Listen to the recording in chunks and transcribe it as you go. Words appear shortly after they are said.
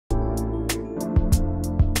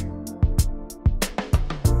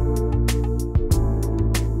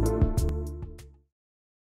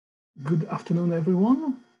Good afternoon,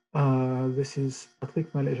 everyone. This is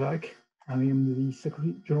Patrick Maléjac. I am the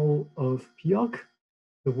Secretary General of PIARC,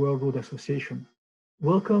 the World Road Association.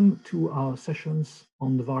 Welcome to our sessions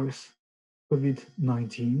on the virus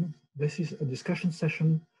COVID-19. This is a discussion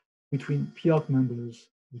session between PIARC members,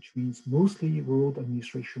 which means mostly road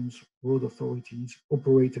administrations, road authorities,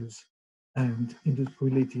 operators, and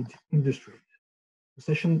related industries. The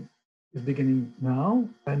session is beginning now,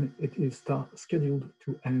 and it is scheduled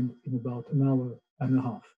to end in about an hour and a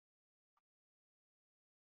half.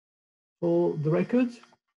 For the record,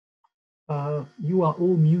 you are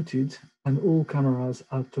all muted and all cameras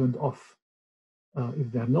are turned off.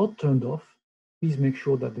 If they're not turned off, please make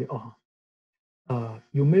sure that they are.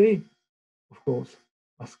 You may, of course,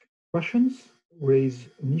 ask questions, raise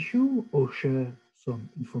an issue, or share some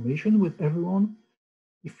information with everyone.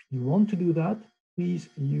 If you want to do that, please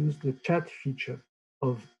use the chat feature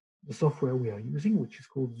of the software we are using, which is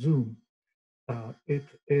called Zoom. It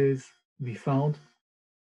is to be found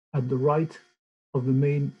at the right of the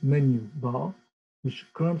main menu bar, which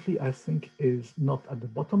currently I think is not at the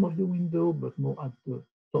bottom of your window, but more at the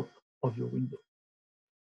top of your window.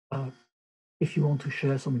 If you want to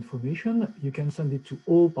share some information, you can send it to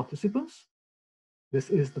all participants. This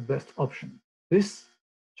is the best option. This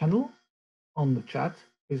channel on the chat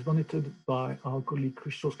is monitored by our colleague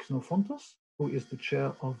Christos Xenophontos, who is the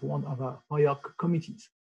chair of one of our PIARC committees.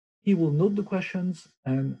 He will note the questions,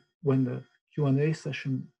 and when the Q&A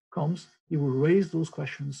session comes, he will raise those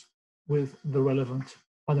questions with the relevant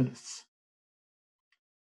panelists.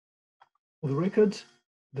 For the record,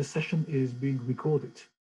 the session is being recorded.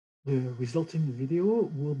 The resulting video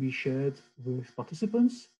will be shared with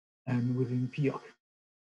participants and within PIARC.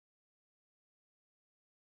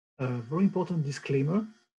 A very important disclaimer: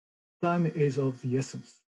 time is of the essence.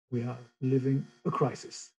 We are living a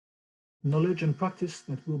crisis. Knowledge and practice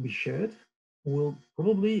that will be shared will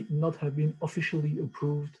probably not have been officially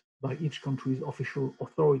approved by each country's official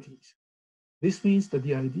authorities. This means that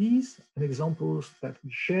the ideas and examples that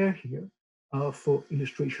we share here are for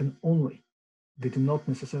illustration only. They do not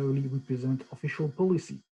necessarily represent official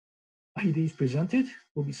policy. Ideas presented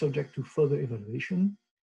will be subject to further evaluation,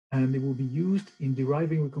 and they will be used in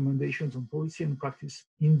deriving recommendations on policy and practice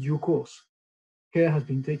in due course. Care has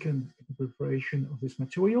been taken in the preparation of this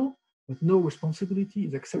material, but no responsibility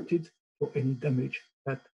is accepted for any damage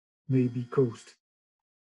that may be caused.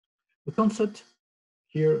 The concept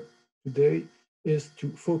here today is to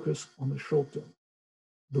focus on the short term.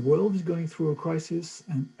 The world is going through a crisis,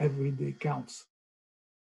 and every day counts.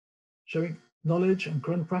 Sharing knowledge and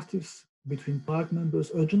current practice between PIARC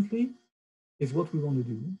members urgently is what we want to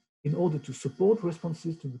do in order to support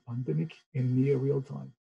responses to the pandemic in near real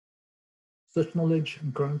time. Such knowledge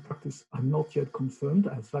and current practice are not yet confirmed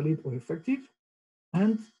as valid or effective,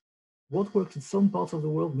 and what works in some parts of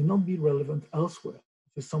the world may not be relevant elsewhere.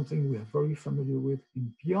 This is something we are very familiar with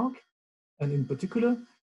in PIARC, and in particular,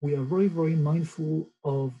 we are very, very mindful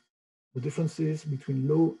of the differences between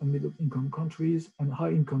low and middle income countries and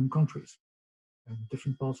high income countries. And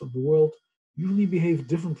different parts of the world usually behave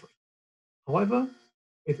differently. However,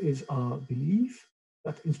 it is our belief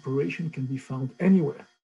that inspiration can be found anywhere.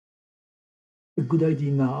 A good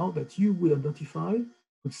idea now that you would identify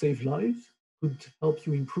could save lives, could help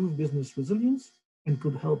you improve business resilience, and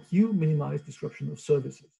could help you minimize disruption of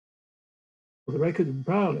services. For the record, in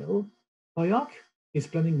parallel, PIARC is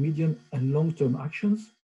planning medium and long-term actions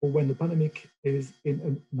for when the pandemic is in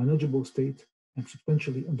a manageable state and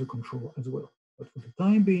substantially under control as well. But for the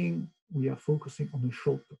time being, we are focusing on the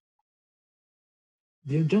short term.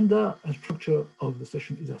 The agenda and structure of the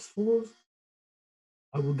session is as follows.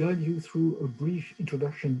 I will guide you through a brief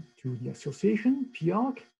introduction to the association,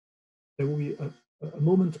 PIARC. There will be a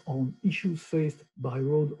moment on issues faced by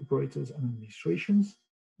road operators and administrations.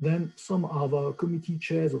 Then some of our committee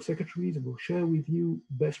chairs or secretaries will share with you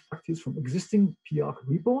best practice from existing PIARC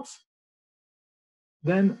reports.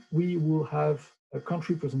 Then we will have a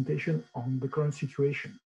country presentation on the current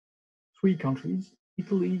situation. 3 countries,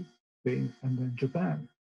 Italy, Spain, and then Japan.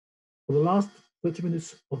 For the last 30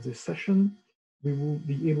 minutes of this session, we will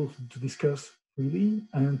be able to discuss freely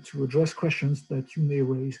and to address questions that you may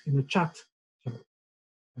raise in the chat channel.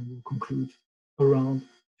 And we'll conclude around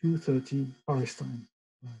 2:30 Paris time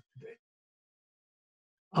today.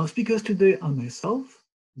 Our speakers today are myself,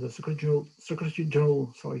 the Secretary General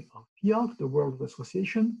of PIARC, the World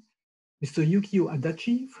Association, Mr. Yukio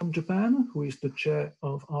Adachi from Japan, who is the chair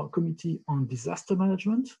of our Committee on Disaster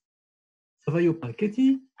Management, Saverio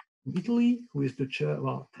Palchetti from Italy, who is the chair of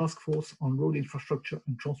our Task Force on Road Infrastructure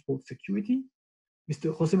and Transport Security, Mr.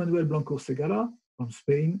 José Manuel Blanco Segarra from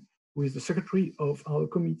Spain, who is the secretary of our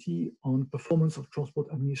Committee on Performance of Transport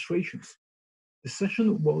Administrations. The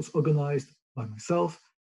session was organized by myself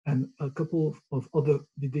and a couple of other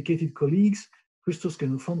dedicated colleagues, Christos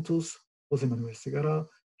Genofontos, José Manuel Segarra,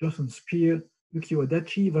 Jonathan Spear, Yukio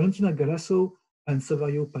Adachi, Valentina Galasso, and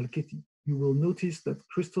Saverio Palchetti. You will notice that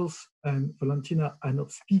Christos and Valentina are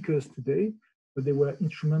not speakers today, but they were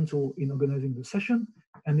instrumental in organizing the session,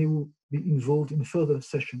 and they will be involved in further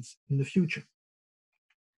sessions in the future.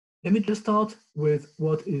 Let me just start with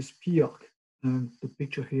what is PIARC, and the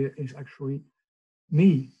picture here is actually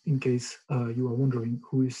me, in case you are wondering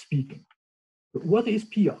who is speaking. But what is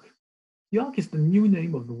PIARC? PIARC is the new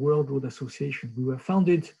name of the World Road Association. We were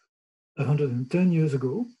founded 110 years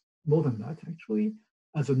ago, more than that actually,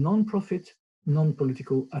 as a non-profit,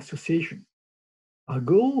 non-political association. Our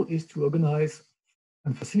goal is to organize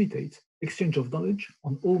and facilitate exchange of knowledge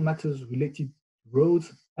on all matters related to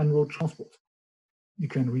roads and road transport. You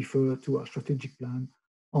can refer to our strategic plan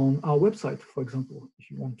on our website, for example, if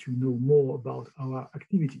you want to know more about our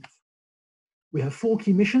activities. We have 4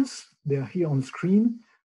 key missions. They are here on the screen.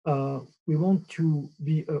 We want to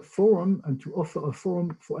be a forum and to offer a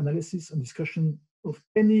forum for analysis and discussion of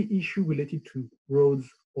any issue related to roads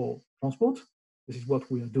or transport. This is what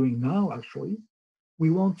we are doing now, actually.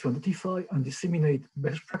 We want to identify and disseminate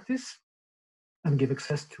best practice and give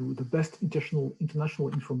access to the best international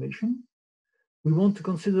information. We want to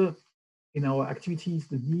consider in our activities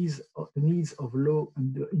the needs of low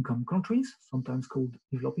and income countries, sometimes called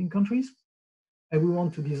developing countries. And we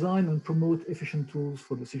want to design and promote efficient tools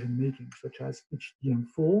for decision making, such as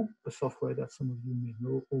HDM4, a software that some of you may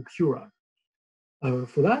know, or Cura.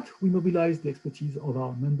 For that, we mobilize the expertise of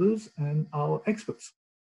our members and our experts.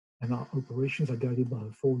 And our operations are guided by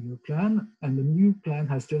a 4-year plan, and the new plan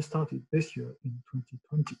has just started this year in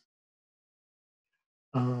 2020.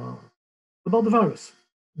 About the virus,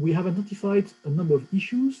 we have identified a number of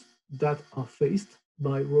issues that are faced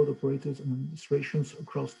by road operators and administrations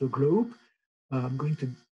across the globe. I'm going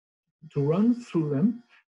to run through them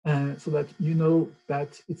so that you know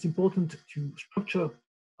that it's important to structure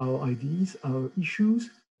our ideas, our issues.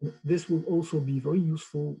 This will also be very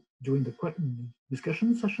useful during the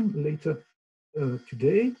discussion session later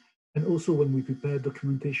today, and also when we prepare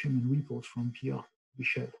documentation and reports from PR to be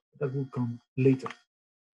shared. That will come later.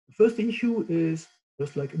 The first issue is,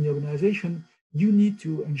 just like any organization, you need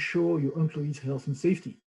to ensure your employees' health and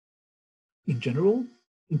safety. In general,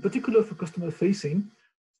 in particular for customer-facing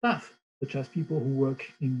staff, such as people who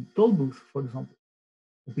work in toll booths, for example,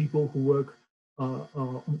 or people who work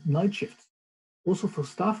on night shifts. Also for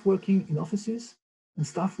staff working in offices and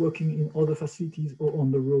staff working in other facilities or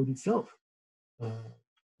on the road itself.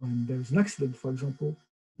 When there's an accident, for example,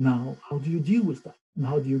 now how do you deal with that? And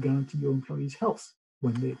how do you guarantee your employees' health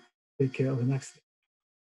when they take care of an accident?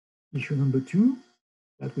 Issue number 2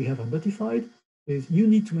 that we have identified is you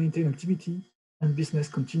need to maintain activity and business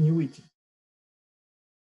continuity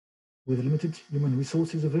with limited human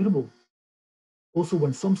resources available. Also,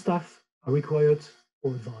 when some staff are required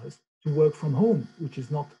or advised to work from home, which is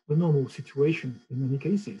not the normal situation in many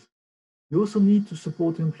cases. You also need to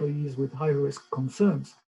support employees with high-risk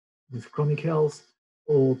concerns, with chronic health,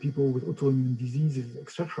 or people with autoimmune diseases,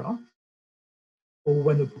 etc. Or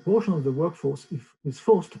when a proportion of the workforce is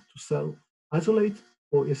forced to self-isolate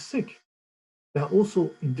or is sick. There are also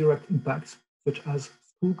indirect impacts, such as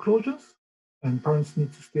school closures, and parents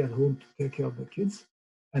need to stay at home to take care of their kids,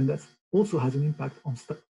 and that also has an impact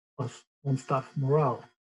on staff morale.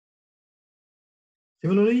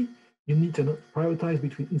 Similarly, you need to prioritize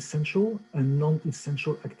between essential and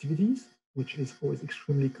non-essential activities, which is always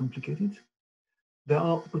extremely complicated. There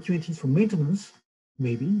are opportunities for maintenance,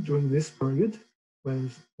 maybe during this period,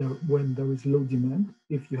 when there is low demand,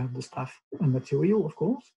 if you have the staff and material, of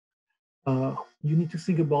course. You need to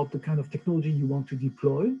think about the kind of technology you want to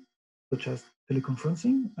deploy, such as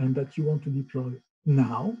teleconferencing, and that you want to deploy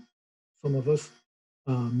now. Some of us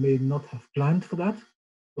may not have planned for that,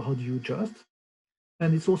 so how do you adjust?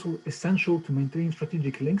 And it's also essential to maintain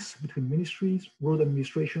strategic links between ministries, road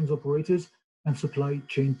administrations, operators, and supply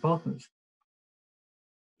chain partners.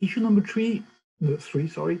 Issue number 3,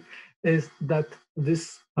 is that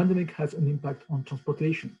this pandemic has an impact on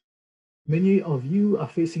transportation. Many of you are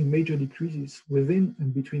facing major decreases within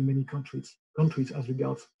and between many countries as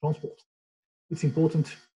regards transport. It's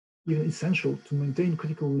important, even essential, to maintain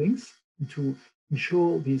critical links and to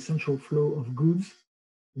ensure the essential flow of goods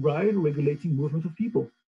while regulating movement of people.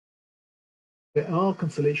 There are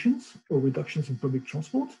cancellations or reductions in public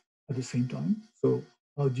transport at the same time. So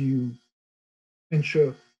how do you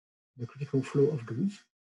ensure the critical flow of goods?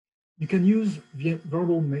 You can use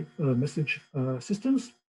verbal message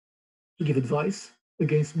systems to give advice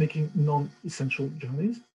against making non-essential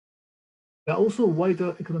journeys. There are also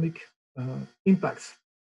wider economic impacts,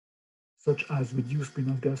 such as reduced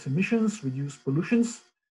greenhouse gas emissions, reduced pollutions,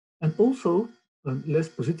 and also, less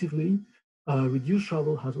positively, reduced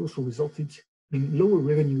travel has also resulted in lower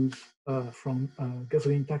revenues from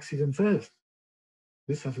gasoline taxes and fares.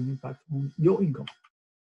 This has an impact on your income.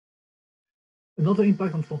 Another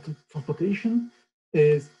impact on transportation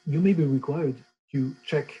is you may be required to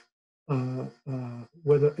check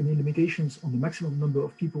whether any limitations on the maximum number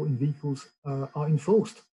of people in vehicles are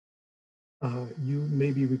enforced. You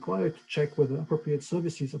may be required to check whether appropriate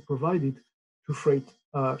services are provided to freight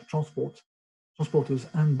transporters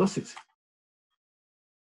and buses.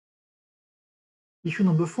 Issue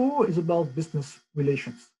number 4 is about business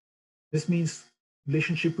relations. This means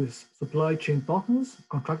relationship with supply chain partners,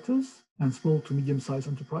 contractors, and small to medium-sized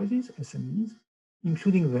enterprises, SMEs,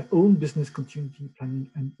 including their own business continuity planning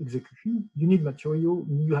and execution. You need material,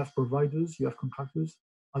 you have providers, you have contractors.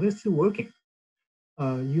 Are they still working?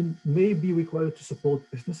 You may be required to support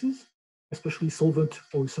businesses, especially solvent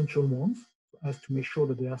or essential ones, as to make sure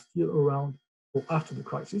that they are still around or after the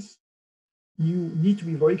crisis. You need to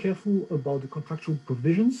be very careful about the contractual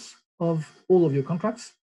provisions of all of your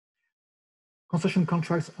contracts. Concession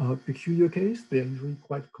contracts are a peculiar case. They are usually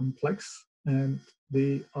quite complex and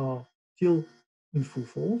they are still in full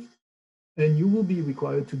force. And you will be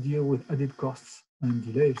required to deal with added costs and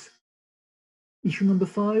delays. Issue number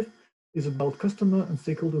 5 is about customer and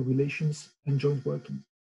stakeholder relations and joint working.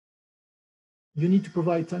 You need to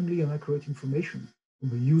provide timely and accurate information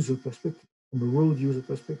from a user perspective, from a road user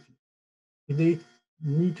perspective. You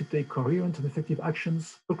need to take coherent and effective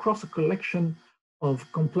actions across a collection of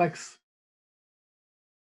complex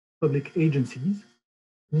public agencies.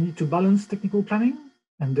 You need to balance technical planning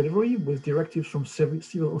and delivery with directives from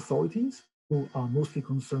civil authorities who are mostly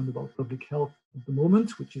concerned about public health at the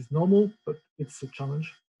moment, which is normal, but it's a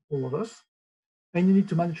challenge for all of us. And you need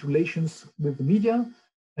to manage relations with the media,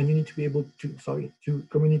 and you need to be able to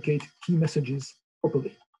communicate key messages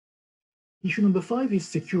properly. Issue number 5 is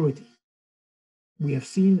security. We have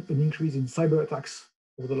seen an increase in cyber attacks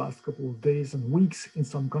over the last couple of days and weeks in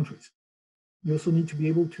some countries. You also need to be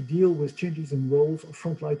able to deal with changes in roles of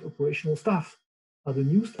frontline operational staff. Are the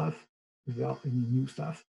new staff, if there are any new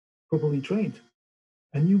staff, properly trained?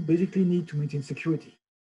 And you basically need to maintain security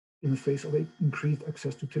in the face of increased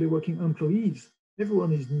access to teleworking employees.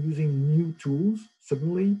 Everyone is using new tools.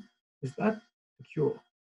 Suddenly, is that secure?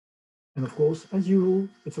 And of course, as usual,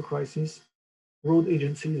 it's a crisis. Road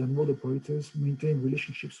agencies and road operators maintain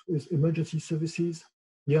relationships with emergency services,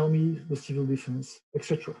 the army, the civil defense,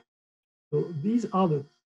 etc. So these are the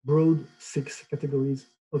broad 6 categories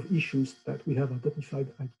of issues that we have identified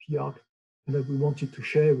at PIARC and that we wanted to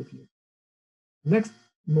share with you. Next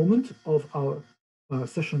moment of our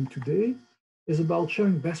session today is about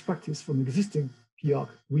sharing best practice from existing PIARC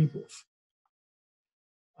reports.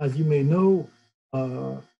 As you may know,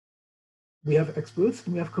 we have experts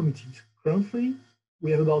and we have committees. Currently,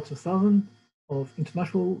 we have about 1,000 of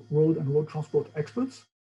international road and road transport experts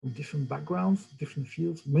from different backgrounds, different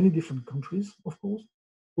fields, many different countries, of course,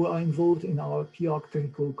 who are involved in our PIARC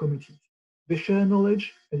technical committees. They share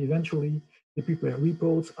knowledge and eventually they prepare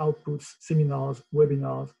reports, outputs, seminars,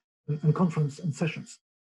 webinars, and conference and sessions.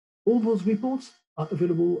 All those reports are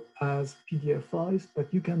available as PDF files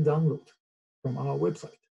that you can download from our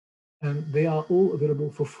website. And they are all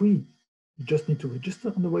available for free. You just need to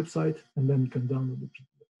register on the website and then you can download the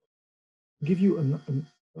PDF. I'll give you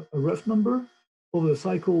a rough number. Over the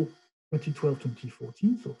cycle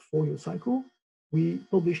 2012-2014, so 4-year cycle, we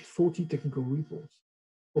published 40 technical reports.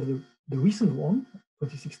 Over the recent one,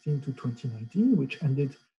 2016 to 2019, which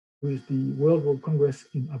ended with the World Road Congress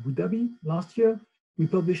in Abu Dhabi last year, we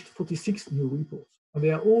published 46 new reports. And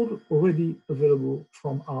they are all already available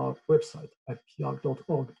from our website at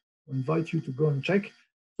piarc.org. I invite you to go and check.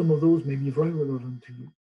 Some of those may be very relevant to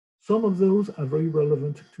you. Some of those are very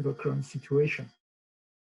relevant to the current situation.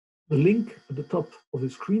 The link at the top of the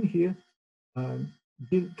screen here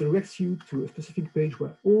directs you to a specific page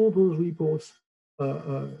where all those reports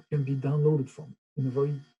can be downloaded from in a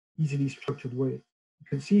very easily structured way. You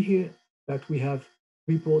can see here that we have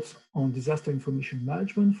reports on disaster information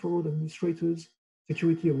management for road administrators,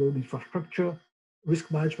 security of road infrastructure, risk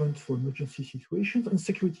management for emergency situations, and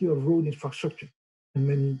security of road infrastructure, and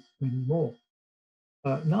many, many more.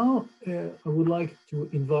 Now, I would like to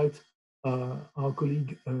invite our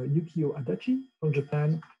colleague Yukio Adachi from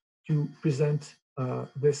Japan to present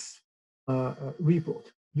this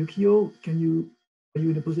report. Yukio, are you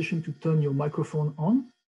in a position to turn your microphone on?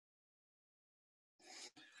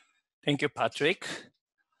 Thank you, Patrick.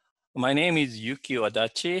 My name is Yukio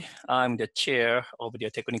Adachi. I'm the chair of the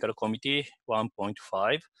Technical Committee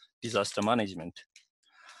 1.5 Disaster Management.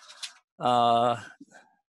 I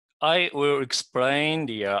will explain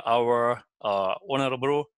our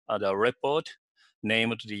honorable the report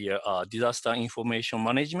named the Disaster Information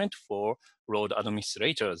Management for Road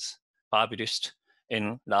Administrators, published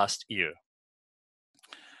in last year.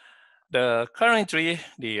 Currently,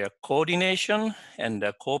 the coordination and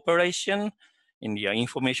the cooperation in the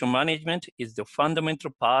information management is the fundamental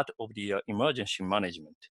part of the emergency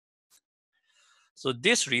management. So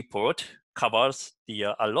this report covers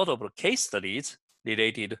a lot of case studies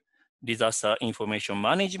related disaster information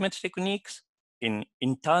management techniques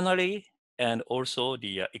internally and also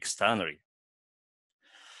externally.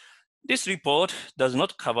 This report does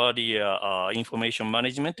not cover the information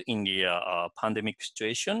management in the pandemic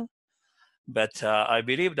situation, but I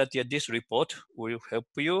believe that this report will help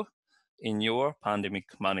you in your pandemic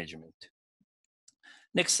management.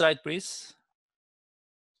 Next slide, please.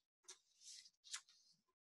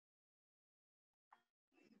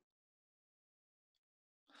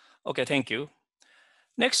 Okay, thank you.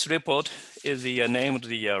 Next report is named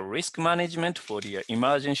the Risk Management for the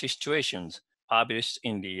Emergency Situations, published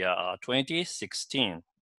in the 2016.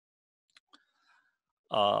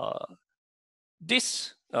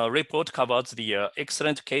 This report covers the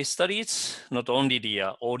excellent case studies, not only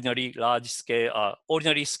the ordinary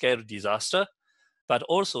scale disaster, but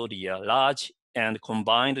also the large and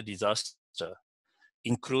combined disaster,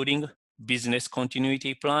 including business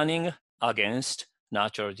continuity planning against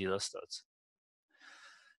natural disasters.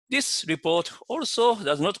 This report also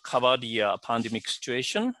does not cover the pandemic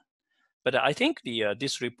situation, but I think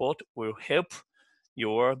this report will help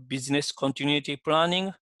your business continuity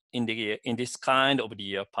planning in this kind of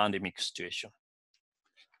the pandemic situation.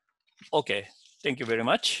 Okay, thank you very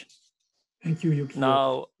much. Thank you, Yukio.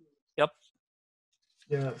 Now, yep.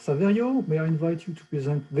 Yeah, Saverio, may I invite you to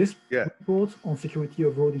present this report on security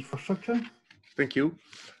of road infrastructure? Thank you.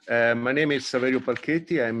 My name is Saverio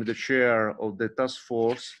Palchetti. I'm the chair of the task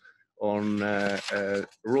force on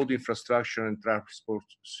road infrastructure and transport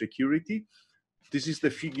security. This is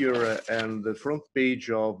the figure and the front page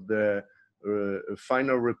of the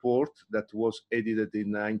final report that was edited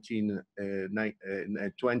in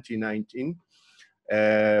 2019.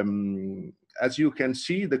 As you can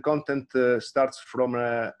see, the content starts from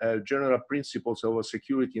general principles of a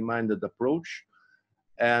security-minded approach,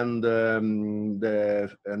 and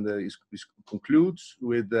it concludes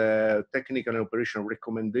with the technical and operational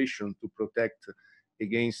recommendation to protect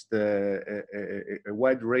against a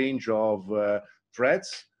wide range of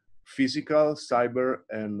threats, physical, cyber,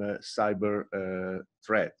 and cyber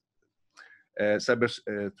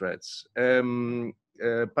threats.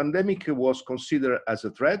 Pandemic was considered as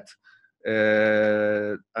a threat,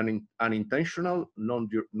 unintentional,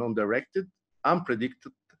 non-directed,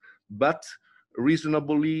 unpredicted, but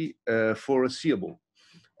reasonably foreseeable.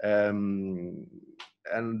 And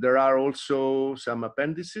there are also some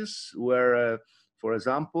appendices where, for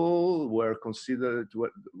example, were considered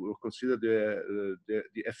the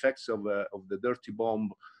effects of the dirty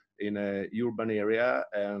bomb in a urban area,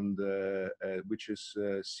 and which is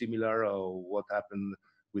similar to what happened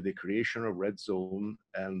with the creation of red zone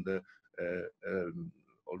and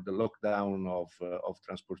or the lockdown of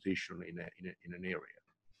transportation in an area.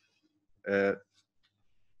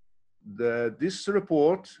 This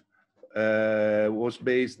report was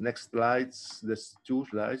based, next slides, there's 2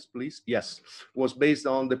 slides, please. Yes, was based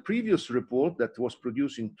on the previous report that was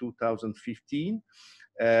produced in 2015,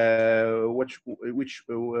 which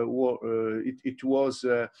it was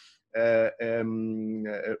a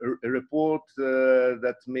report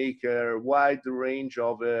that make a wide range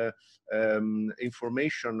of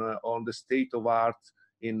information on the state of art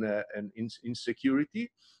in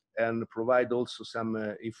security, and provide also some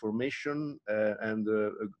information and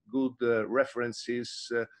good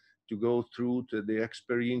references to go through to the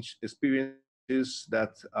experiences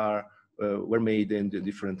that were made in the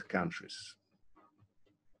different countries.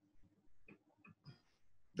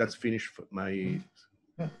 That's finished for the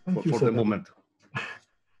moment.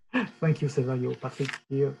 Thank you, Saverio. Patrick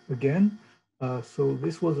here again. So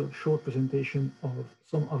this was a short presentation of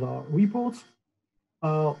some of our reports.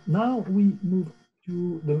 Now we move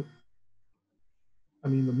to the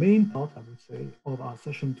main part, I would say, of our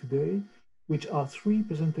session today, which are 3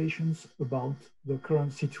 presentations about the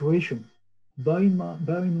current situation. Bear in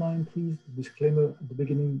mind, please, the disclaimer at the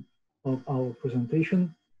beginning of our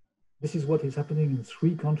presentation. This is what is happening in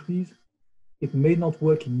 3 countries. It may not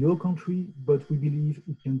work in your country, but we believe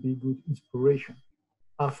it can be good inspiration.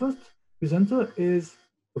 Our first presenter is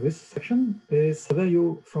for this section is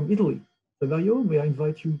Saverio from Italy. Saverio, may I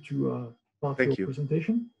invite you to start your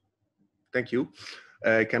presentation? Thank you.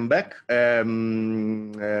 I come back.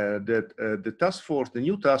 The task force, the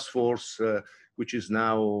new task force, which is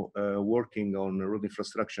now working on road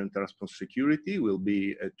infrastructure and transport security, will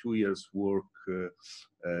be 2 years' work to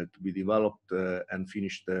be developed and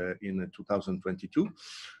finished in 2022.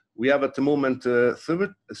 We have at the moment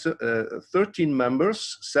 13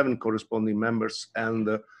 members, 7 corresponding members,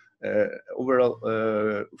 and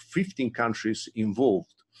overall 15 countries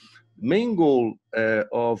involved. Main goal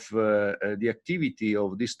of the activity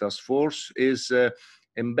of this task force is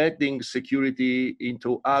embedding security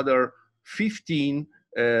into other 15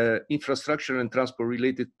 infrastructure and transport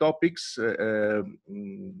related topics.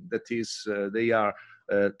 That is, they are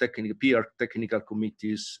PIARC technical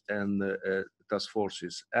committees and task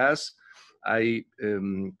forces. As I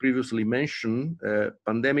previously mentioned,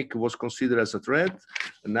 pandemic was considered as a threat.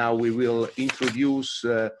 Now we will introduce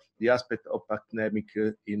the aspect of pandemic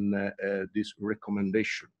in this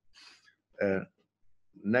recommendation.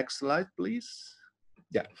 Next slide, please.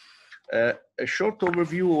 Yeah, a short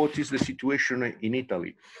overview of what is the situation in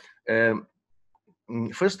Italy.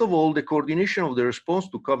 First of all, the coordination of the response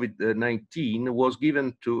to COVID-19 was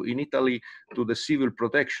given in Italy to the Civil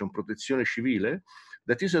Protection, Protezione Civile,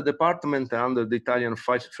 that is a department under the Italian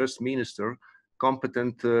First Minister,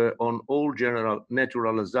 competent on all general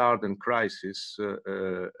natural hazard and crisis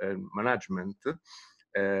and management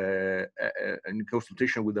in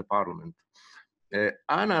consultation with the Parliament.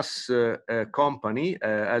 ANAS company,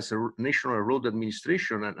 as a National Road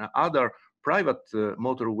Administration, and other private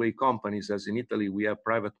motorway companies, as in Italy we have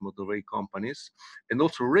private motorway companies, and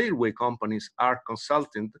also railway companies are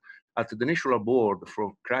consultant at the National Board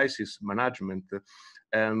for Crisis Management,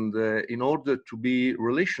 and in order to be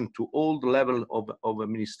relation to all the level of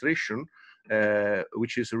administration,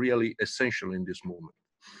 which is really essential in this moment.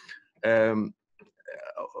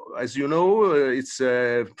 As you know, it's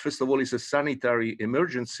first of all, it's a sanitary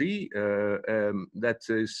emergency that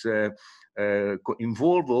is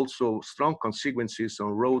involve also strong consequences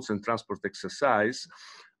on roads and transport exercise.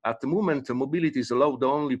 At the moment, mobility is allowed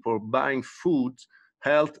only for buying food,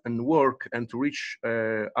 health and work, and to reach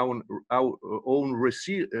our own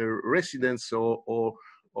residence or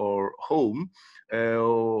home,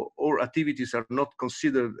 or activities are not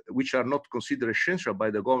considered, which are not considered essential by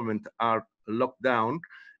the government, are locked down,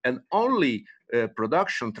 and only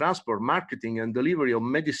production, transport, marketing, and delivery of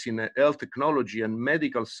medicine, health technology, and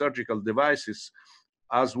medical surgical devices,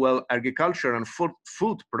 as well agriculture and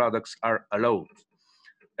food products are allowed.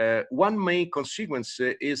 One main consequence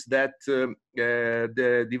is that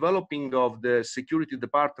the developing of the security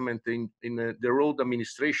department in the road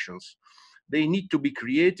administrations, they need to be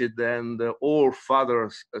created and or further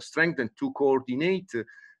strengthened to coordinate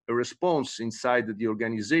a response inside the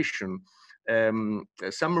organization.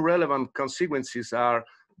 Some relevant consequences are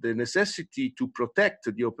the necessity to protect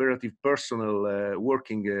the operative personnel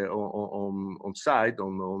working on site,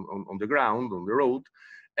 on the ground, on the road,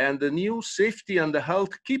 and the new safety and the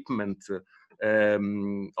health equipment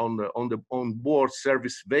on board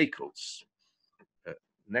service vehicles.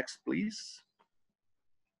 Next, please.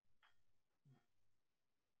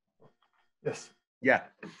 Yes. Yeah.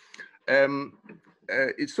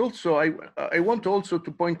 It's also, I want also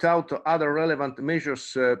to point out other relevant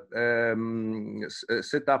measures set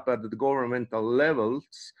up at the governmental level.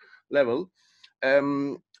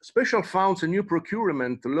 Special funds and new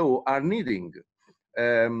procurement law are needing.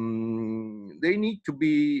 They need to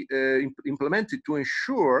be implemented to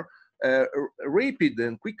ensure rapid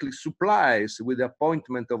and quickly supplies with the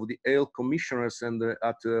appointment of the health commissioners and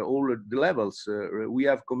at all the levels. We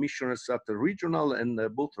have commissioners at the regional and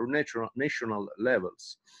both national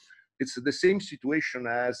levels. It's the same situation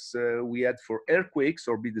as we had for earthquakes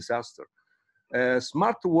or big disaster.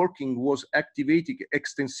 Smart working was activated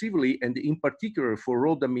extensively, and in particular for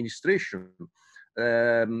road administration.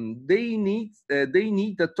 They need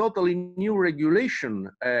a totally new regulation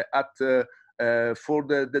for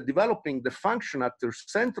the developing the function at the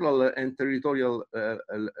central and territorial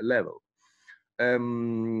level.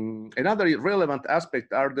 Another relevant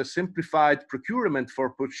aspect are the simplified procurement for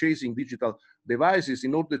purchasing digital devices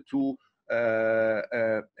in order to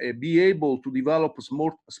be able to develop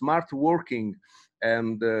smart working,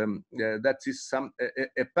 and that is a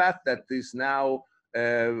path that is now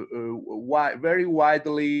very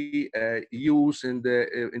widely used in the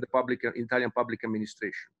Italian public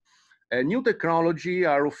administration. New technology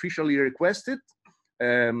are officially requested,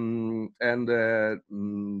 and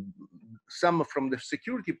some from the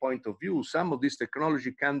security point of view, some of this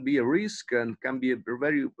technology can be a risk and can be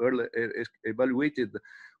very early evaluated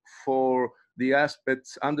for the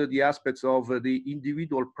aspects, under the aspects of the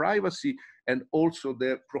individual privacy and also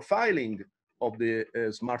the profiling of the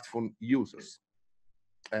smartphone users.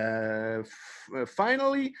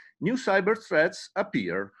 Finally, new cyber threats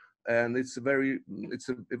appear, and it's a very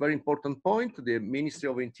important point. The Ministry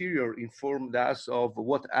of Interior informed us of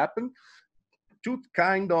what happened. Two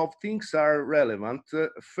kind of things are relevant.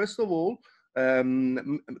 First of all,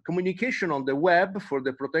 communication on the web for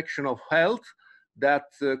the protection of health that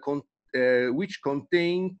which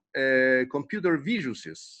contain computer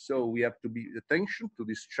viruses. So we have to be attention to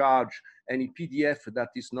discharge any PDF that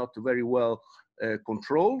is not very well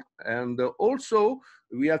controlled, and also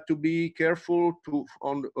we have to be careful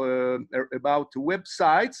about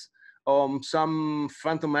websites. Some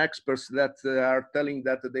phantom experts that are telling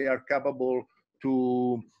that they are capable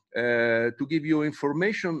to give you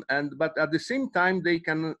information, but at the same time they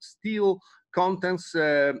can steal contents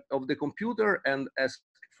of the computer and ask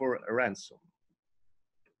for a ransom.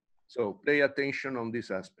 So pay attention on this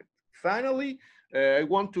aspect. Finally, I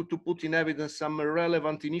want to put in evidence some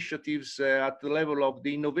relevant initiatives at the level of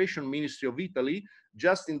the Innovation Ministry of Italy.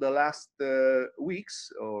 Just in the last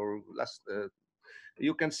weeks, or last,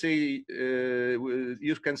 you can see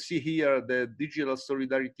here the Digital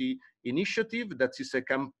Solidarity Initiative. That is a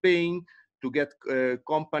campaign to get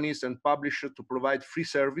companies and publishers to provide free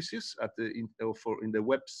services in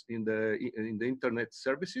the internet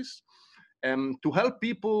services. To help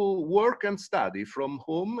people work and study from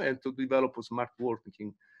home and to develop smart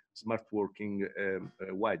working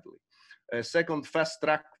widely. Second,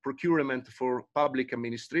 fast-track procurement for public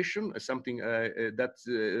administration, something that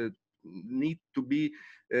need to be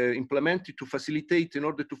implemented to facilitate, in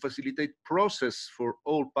order to facilitate process for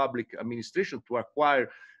all public administration to acquire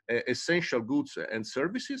essential goods and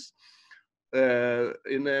services.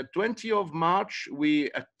 In the 20th of March,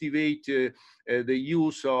 we activate the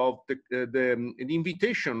use of the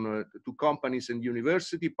invitation to companies and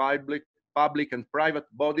university, public and private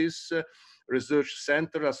bodies, research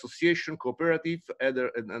center, association, cooperative,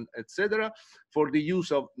 etc., for the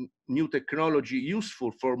use of new technology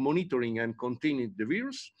useful for monitoring and containing the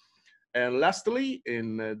virus. And lastly,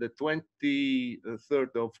 in the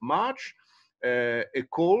 23rd of March, a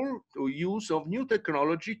call to use of new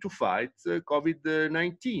technology to fight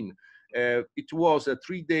COVID-19. It was a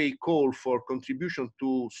 3-day call for contribution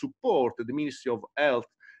to support the Ministry of Health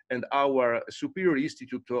and our Superior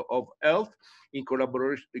Institute of Health in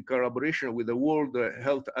collaboration with the World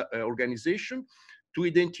Health Organization to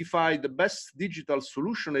identify the best digital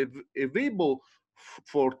solution available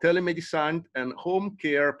for telemedicine and home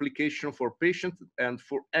care application for patients and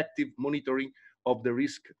for active monitoring of the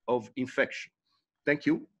risk of infection. Thank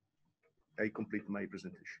you. I complete my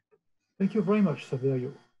presentation. Thank you very much,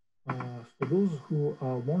 Saverio. For those who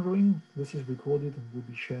are wondering, this is recorded and will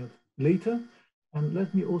be shared later. And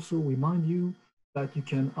let me also remind you that you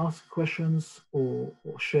can ask questions or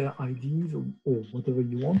share ideas or whatever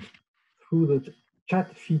you want through the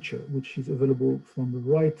chat feature, which is available from the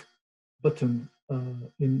right button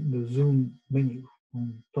in the Zoom menu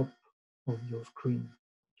on top of your screen.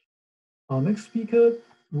 Our next speaker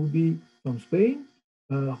will be from Spain,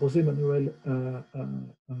 José Manuel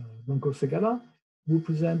Blanco Segarra, will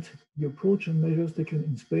present the approach and measures taken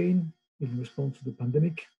in Spain in response to the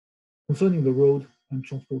pandemic concerning the road and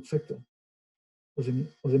transport sector.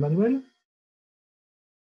 José Manuel?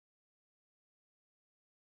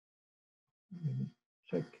 Let me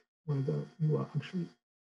check whether you are actually...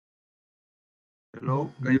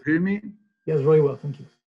 Hello, can you hear me? Yes, very well, thank you.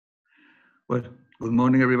 Well, good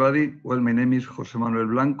morning, everybody. Well, my name is José Manuel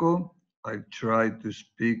Blanco. I try to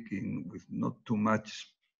speak with not too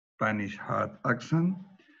much Spanish hard accent.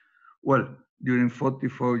 Well, during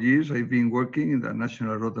 44 years, I've been working in the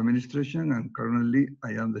National Road Administration, and currently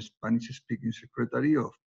I am the Spanish-speaking secretary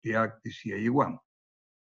of PIARC TCAE1.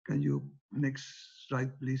 Can you next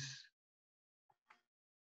slide, please?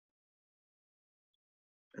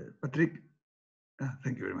 Patrick?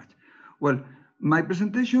 Thank you very much. Well, my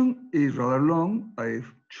presentation is rather long.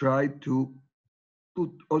 I've tried to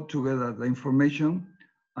put all together the information.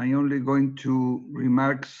 I'm only going to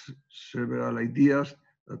remark several ideas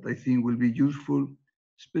that I think will be useful,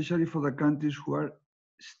 especially for the countries who are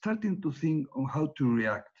starting to think on how to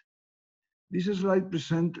react. This slide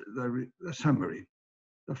presents the summary.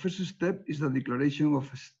 The first step is the declaration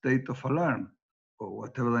of a state of alarm, or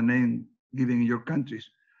whatever the name given in your countries.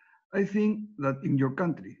 I think that in your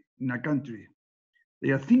country, in a country,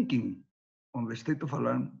 they are thinking on the state of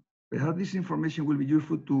alarm. Perhaps this information will be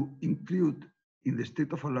useful to include in the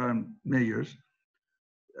state of alarm measures,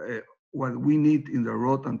 what we need in the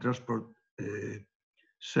road and transport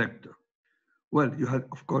sector. Well, you have,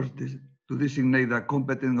 of course, to designate the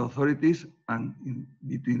competent authorities, and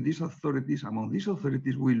between these authorities, among these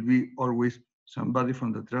authorities will be always somebody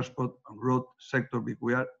from the transport and road sector, because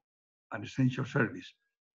we are an essential service.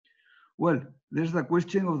 Well, there's the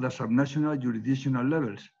question of the subnational jurisdictional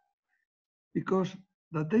levels, because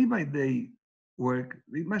the day-by-day work,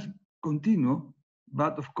 we must continue,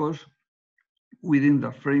 but of course, within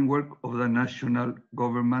the framework of the national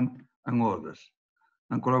government and others,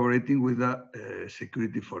 and collaborating with the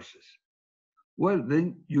security forces. Well,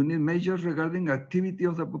 then you need measures regarding activity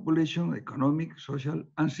of the population, economic, social,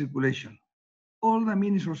 and circulation. All the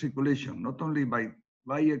means of circulation, not only by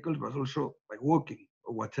vehicles, but also by walking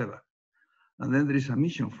or whatever. And then there is a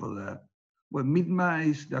mission for the, well, MITMA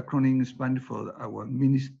is the acronym in Spanish for our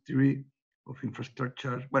Ministry of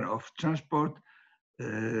Infrastructure, well, of Transport,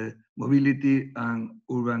 Mobility, and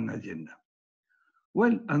Urban Agenda.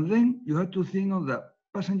 Well, and then you have to think of the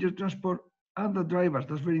passenger transport and the drivers.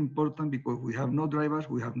 That's very important, because we have no drivers,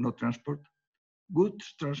 we have no transport.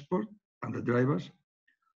 Goods transport and the drivers,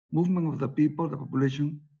 movement of the people, the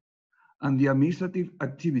population, and the administrative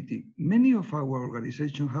activity. Many of our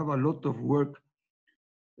organizations have a lot of work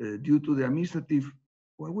due to the administrative,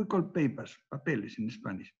 what we call papers, papeles in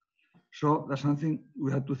Spanish. So that's something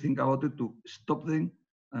we have to think about it, to stop them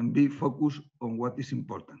and be focused on what is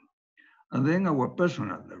important. And then our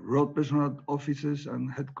personnel, the road personnel at offices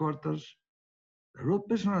and headquarters, the road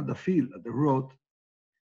personnel at the field, at the road,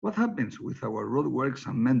 what happens with our road works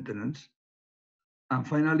and maintenance? And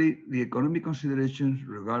finally, the economic considerations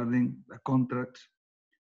regarding the contracts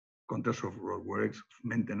of road works,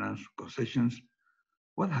 maintenance, concessions.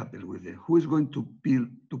 What happens with it? Who is going to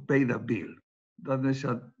pay the bill?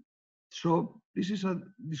 So this is a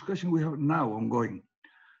discussion we have now ongoing.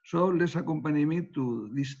 So let's accompany me to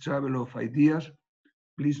this travel of ideas.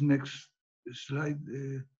 Please, next slide.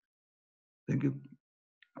 Thank you.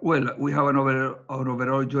 Well, we have an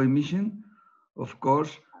overall joint mission, of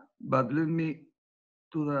course, but let me,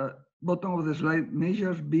 to the bottom of the slide,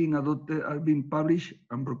 measures being adopted are being published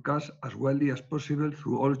and broadcast as widely as possible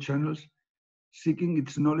through all channels, seeking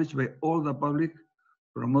its knowledge by all the public,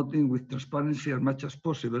 promoting with transparency as much as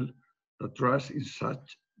possible the trust in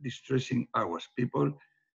such distressing hours. People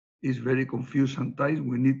is very confused sometimes.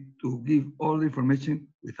 We need to give all the information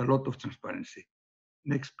with a lot of transparency.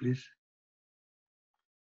 Next, please.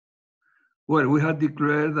 Well, we had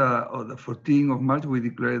declared on the 14th of March, we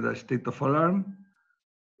declared a state of alarm.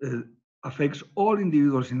 Affects all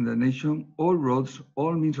individuals in the nation, all roads,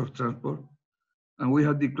 all means of transport. And we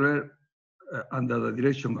have declared under the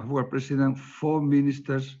direction of our president, 4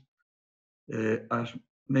 ministers as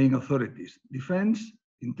main authorities: Defense,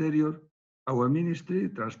 Interior, our ministry,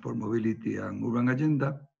 Transport, Mobility, and Urban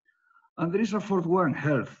Agenda. And there is a 4th one,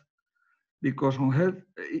 Health, because on health,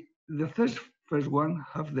 the first one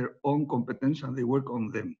have their own competence and they work on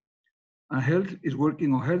them. And Health is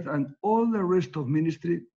working on health, and all the rest of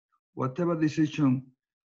ministry, whatever decision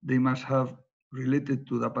they must have related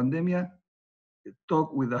to the pandemic,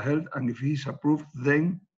 talk with the health, and if it is approved,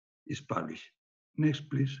 then it's published. Next,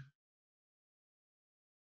 please.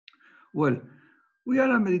 Well, we are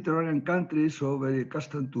a Mediterranean country, so very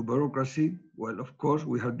accustomed to bureaucracy. Well, of course,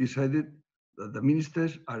 we have decided that the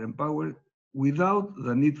ministers are empowered without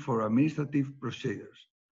the need for administrative procedures.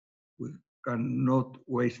 We cannot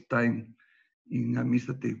waste time in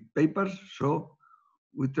administrative papers, so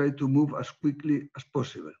we try to move as quickly as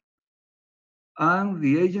possible. And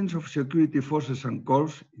the agents of security forces and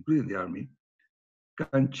corps, including the army,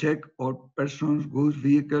 can check all persons, goods,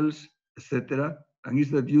 vehicles, etc. And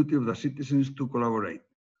it's the duty of the citizens to collaborate.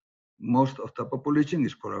 Most of the population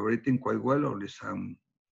is collaborating quite well, only some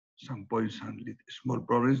points and small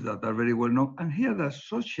problems that are very well known. And here the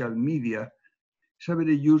social media is a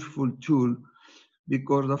very useful tool,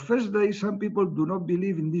 because the first day some people do not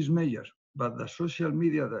believe in these measures, but the social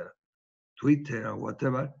media, the Twitter or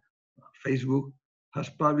whatever, Facebook, has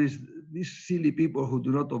published these silly people who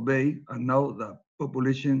do not obey, and now the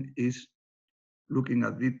population is looking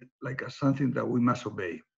at it like as something that we must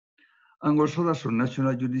obey. And also that's on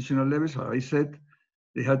national judicial levels, as I said,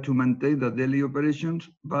 they had to maintain the daily operations,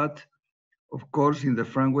 but of course in the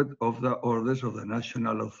framework of the orders of the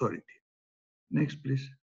national authority. Next, please.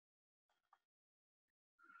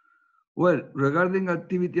 Well, regarding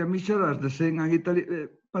activity and mission, as the saying in Italy,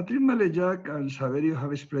 Patrick Malejac and Saverio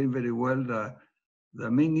have explained very well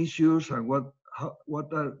the main issues and what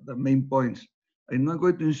are the main points. I'm not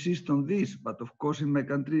going to insist on this, but of course in my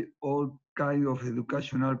country, all kind of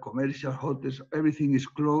educational, commercial, hotels, everything is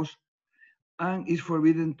closed. and is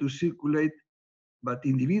forbidden to circulate, but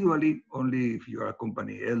individually, only if you are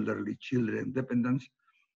accompanying elderly, children, dependents.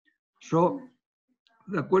 So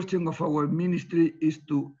the question of our ministry is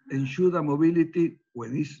to ensure the mobility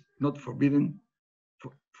when it's not forbidden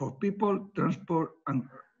for people, transport, and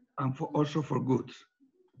also for goods.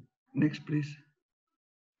 Next, please.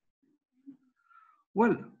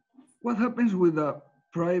 Well, what happens with the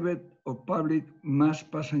private or public mass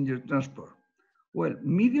passenger transport? Well,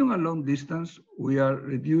 medium and long distance, we are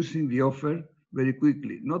reducing the offer very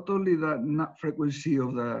quickly. Not only the frequency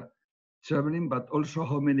of the traveling, but also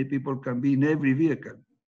how many people can be in every vehicle.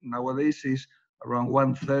 Nowadays is around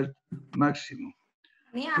 1/3 maximum.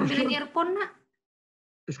 Ini ambilin earphone, nak.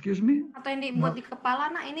 Excuse me? Atau yang dibuat di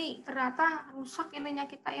kepala, nak. Ini ternyata rusak ininya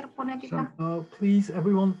kita, earphone-nya kita. Please,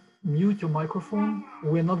 everyone, mute your microphone.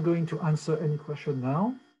 We're not going to answer any question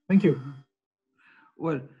now. Thank you.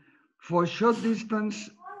 Well, for short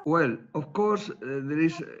distance, well, of course, there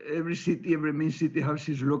is every city, every main city has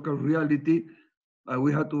its local reality.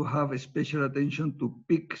 We have to have a special attention to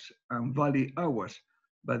peaks and valley hours.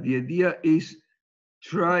 But the idea is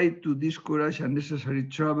try to discourage unnecessary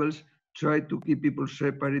travels, try to keep people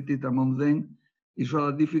separated among them. It's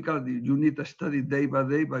rather difficult. You need to study day by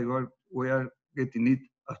day, but we are getting it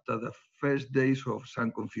after the first days of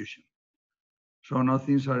some confusion. So now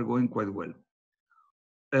things are going quite well.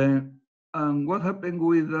 And what happened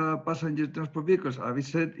with passenger transport vehicles, as I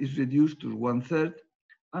said, is reduced to 1/3,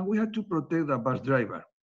 and we have to protect the bus driver.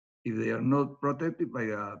 If they are not protected by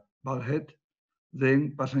a bulkhead,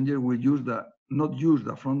 then passenger will not use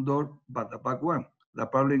the front door, but the back one. The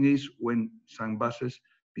problem is when some buses,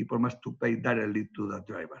 people must to pay directly to the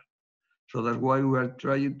driver. So that's why we are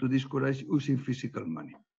trying to discourage using physical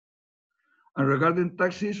money. And regarding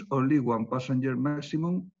taxis, only one passenger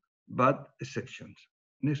maximum, but exceptions.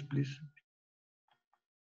 Next, please.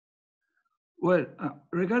 Well,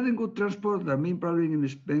 regarding good transport, the main problem in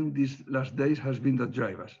Spain these last days has been the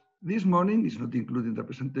drivers. This morning, it's not included in the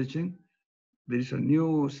presentation, there is a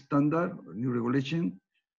new standard, a new regulation,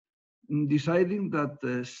 deciding that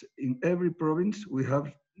in every province, we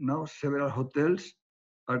have now several hotels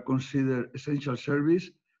are considered essential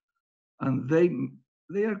service, and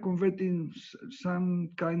they are converting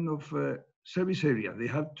some kind of service area. They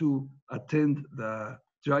have to attend the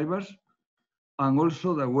drivers and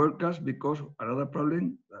also the workers, because another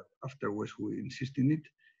problem that afterwards we insist in it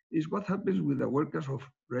is what happens with the workers of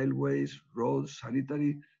railways, roads,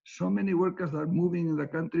 sanitary. So many workers are moving in the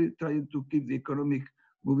country trying to keep the economic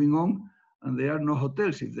moving on, and there are no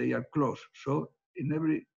hotels if they are closed. So in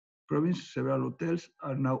every province, several hotels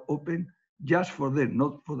are now open just for them,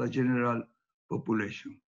 not for the general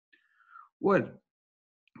population. Well,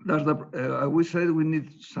 that's we said we need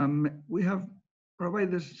some, we have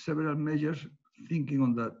provided several measures thinking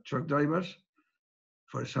on the truck drivers.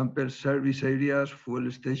 For example, service areas,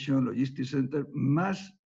 fuel station, logistics center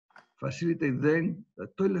must facilitate then the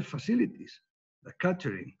toilet facilities, the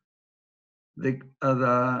catering.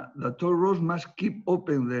 The toll roads must keep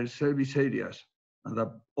open their service areas, and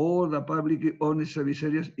all the publicly owned service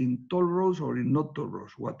areas in toll roads or in not toll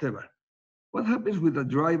roads, whatever. What happens with the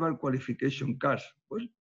driver qualification cards? Well,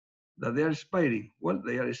 that they are expiring. Well,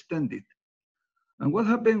 they are extended. And what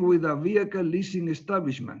happened with the vehicle leasing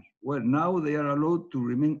establishment? Well, now they are allowed to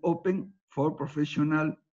remain open for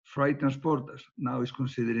professional freight transporters. Now it's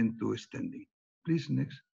considering to extending. Please,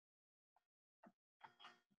 next.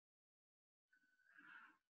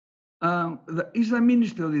 Is the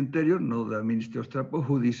Ministry of the Interior, not the Ministry of Transport,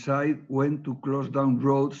 who decide when to close down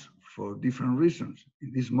roads for different reasons.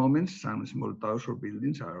 In this moment, some small towns or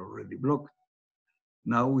buildings are already blocked.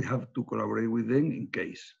 Now we have to collaborate with them in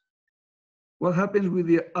case. What happens with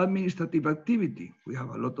the administrative activity? We have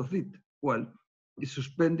a lot of it. Well, it's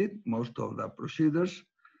suspended, most of the procedures,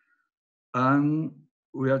 and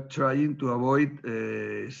we are trying to avoid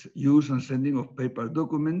use and sending of paper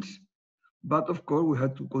documents. But of course, we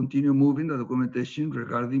have to continue moving the documentation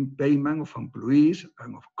regarding payment of employees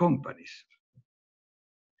and of companies.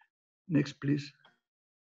 Next, please.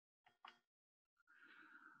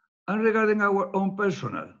 And regarding our own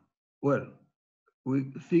personnel, well, we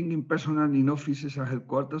think in personnel in offices and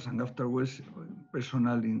headquarters, and afterwards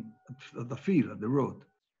personnel at the field, at the road.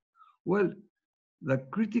 Well, the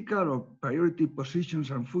critical or priority positions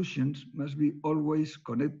and functions must be always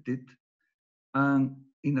connected. And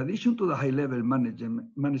in addition to the high-level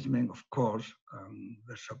management, of course,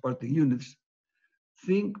 the supporting units,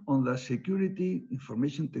 think on the security,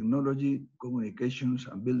 information technology, communications,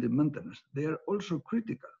 and building maintenance. They are also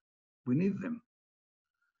critical. We need them.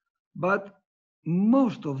 But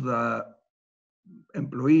most of the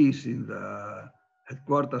employees in the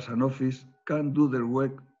headquarters and office can do their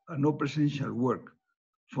work and non-essential work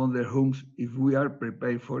from their homes if we are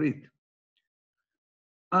prepared for it.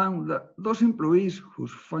 And those employees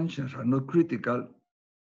whose functions are not critical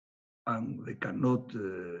and they cannot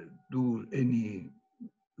do any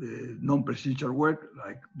non-essential work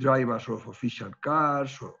like drivers of official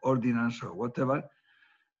cars or ordinance or whatever,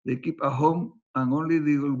 they keep at home and only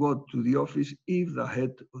they will go to the office if the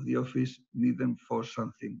head of the office needs them for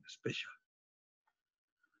something special.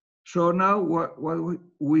 So now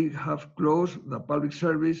we have closed the public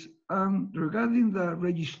service, and regarding the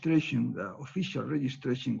registration, the official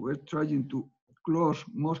registration, we're trying to close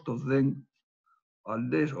most of them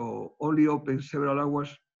unless or only open several hours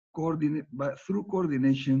through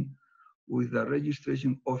coordination with the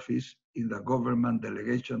registration office in the government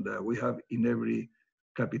delegation that we have in every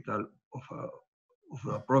capital of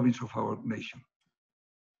the province of our nation.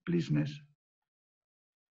 Please, next.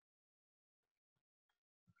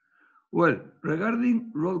 Well,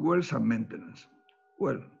 regarding roadworks and maintenance,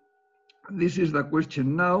 well, this is the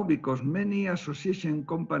question now because many association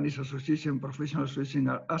companies, association, professional associations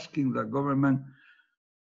are asking the government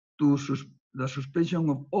to the suspension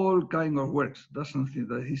of all kinds of works. That's something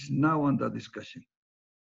that is now under discussion.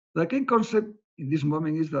 The key concept in this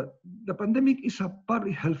moment is that the pandemic is a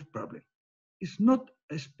public health problem. It's not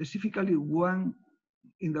specifically one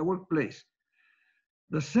in the workplace.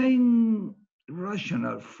 The same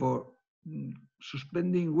rationale for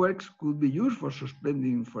suspending works could be used for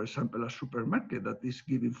suspending, for example, a supermarket that is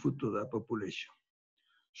giving food to the population.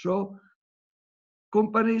 So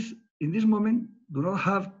companies in this moment do not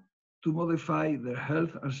have to modify their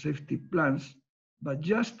health and safety plans, but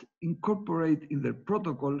just incorporate in their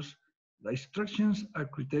protocols the instructions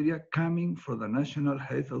and criteria coming from the National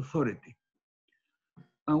Health Authority.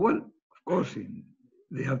 And well, of course,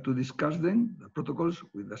 they have to discuss then the protocols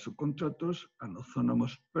with the subcontractors and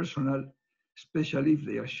autonomous personnel, especially if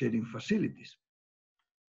they are sharing facilities.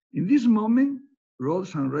 In this moment,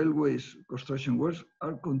 roads and railways construction works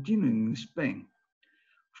are continuing in Spain,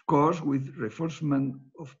 of course, with reinforcement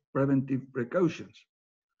of preventive precautions.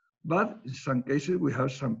 But in some cases, we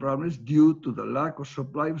have some problems due to the lack of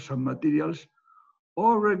supply of some materials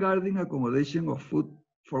or regarding accommodation of food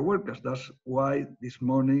for workers. That's why this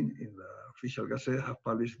morning in the official gazette have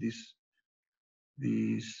published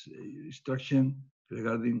this instruction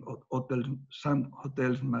regarding hotels. Some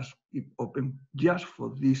hotels must keep open just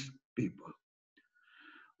for these people.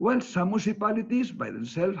 Well, some municipalities by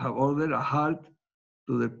themselves have ordered a halt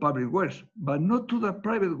to the public works, but not to the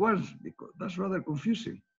private ones, because that's rather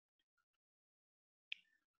confusing.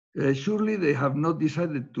 Surely they have not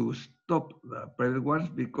decided to stop the private ones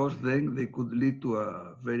because then they could lead to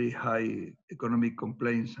a very high economic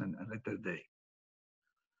complaints and a later day.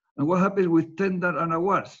 And what happens with tender and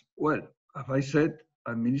awards? Well, as I said,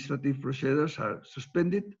 administrative procedures are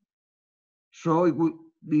suspended. So it would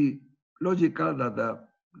be logical that the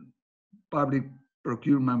public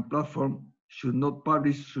procurement platform should not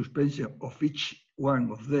publish suspension of each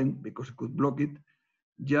one of them because it could block it,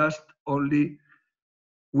 just only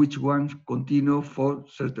which ones continue for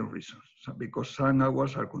certain reasons, because some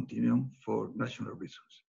awards are continuing for national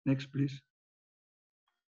reasons. Next, please.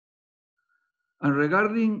 And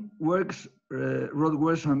regarding works, road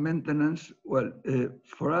works and maintenance, well,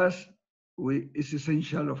 for us, it's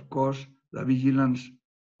essential, of course, the vigilance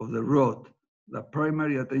of the road, the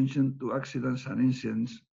primary attention to accidents and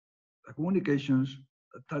incidents, the communications,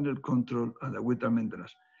 the tunnel control, and the winter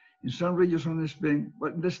maintenance. In some regions of Spain,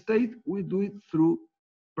 but in the state, we do it through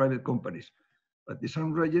private companies, but in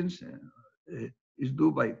some regions, it's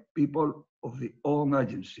done by people of the own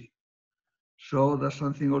agency. So that's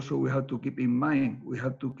something also we have to keep in mind. We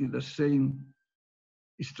have to keep the same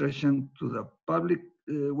instruction to the public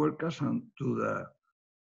workers and to the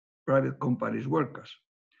private companies workers.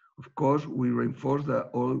 Of course, we reinforce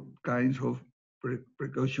all kinds of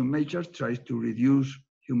precaution measures, tries to reduce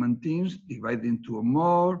human teams, divide into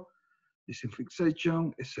more,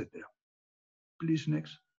 disinfection, etc. Please,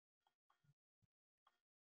 next.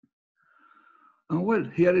 And well,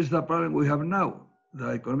 here is the problem we have now, the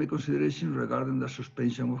economic consideration regarding the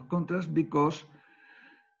suspension of contracts, because,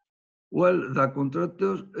 well, the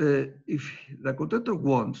contractor, if the contractor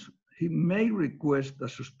wants, he may request the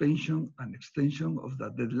suspension and extension of the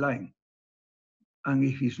deadline. And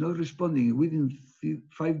if he's not responding within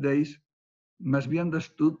 5 days, must be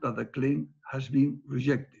understood that the claim has been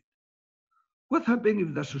rejected. What happens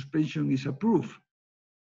if the suspension is approved?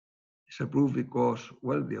 It's approved because,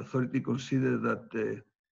 well, the authority considers that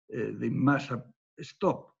they must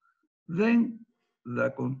stop. Then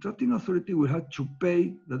the contracting authority will have to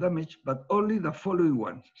pay the damage, but only the following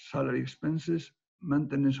ones: salary expenses,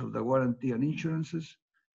 maintenance of the warranty and insurances,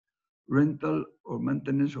 rental or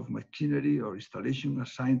maintenance of machinery or installation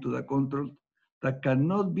assigned to the control that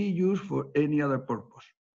cannot be used for any other purpose.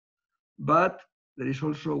 But there is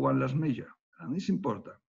also one last measure, and it's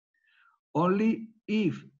important. Only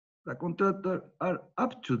if the contractors are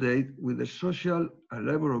up to date with the social and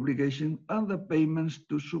labor obligation and the payments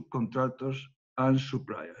to subcontractors and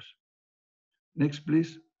suppliers. Next,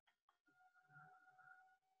 please.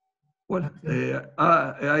 Well,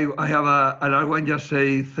 I have a last one, just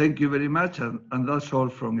say thank you very much, and that's all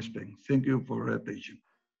from Spain. Thank you for your attention.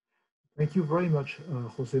 Thank you very much,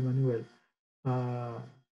 Jose Manuel.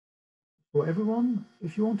 For everyone,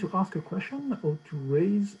 if you want to ask a question or to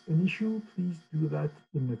raise an issue, please do that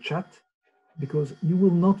in the chat, because you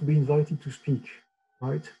will not be invited to speak,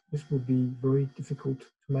 right? This would be very difficult to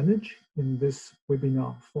manage in this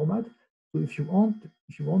webinar format. So if you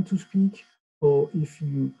want to speak, or if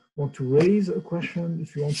you want to raise a question,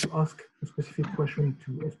 if you want to ask a specific question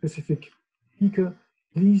to a specific speaker,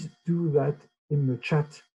 please do that in the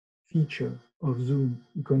chat feature of Zoom.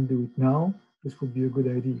 You can do it now. This would be a good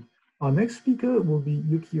idea. Our next speaker will be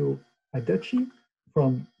Yukio Adachi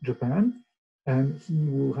from Japan, and he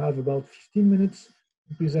will have about 15 minutes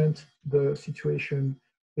to present the situation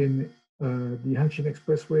in the Hanshin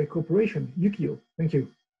Expressway Corporation. Yukio, thank you.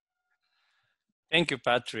 Thank you,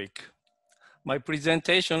 Patrick. My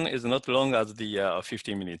presentation is not long as the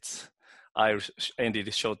 15 minutes. I ended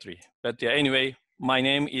it shortly. But anyway, my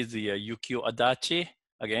name is Yukio Adachi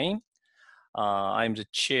again. I'm the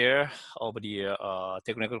chair of the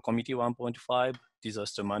Technical Committee 1.5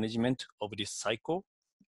 Disaster Management of this cycle.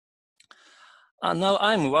 And now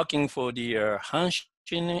I'm working for the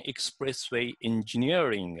Hanshin Expressway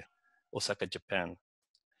Engineering, Osaka, Japan.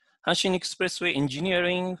 Hanshin Expressway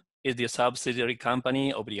Engineering is the subsidiary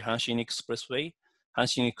company of the Hanshin Expressway.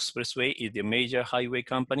 Hanshin Expressway is the major highway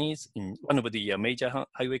companies one of the major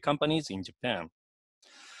highway companies in Japan.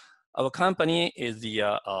 Our company is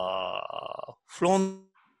the front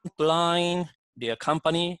line, the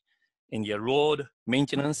company in the road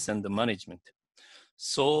maintenance and the management.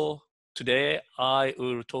 So today I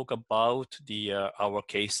will talk about our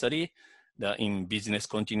case study in business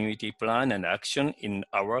continuity plan and action in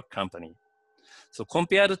our company. So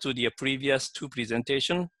compared to the previous two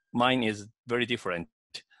presentations, mine is very different.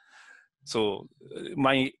 So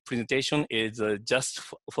my presentation is just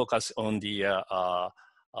focused on the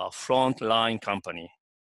front line company.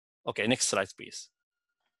 Okay, next slide, please.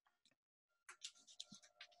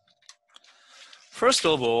 First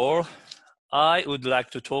of all, I would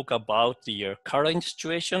like to talk about the current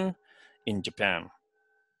situation in Japan.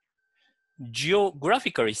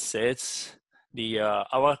 Geographically says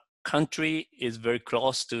our country is very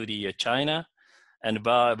close to the China and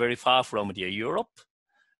very far from the Europe,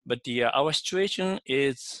 but our situation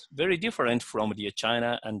is very different from the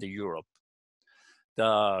China and the Europe.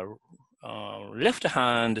 The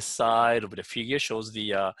left-hand side of the figure shows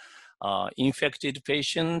the infected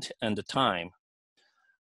patient and the time.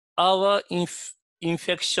 Our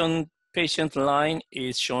infection patient line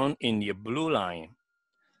is shown in the blue line.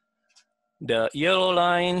 The yellow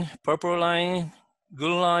line, purple line,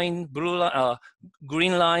 green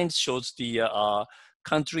line shows the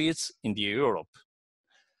countries in the Europe.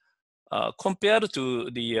 Compared to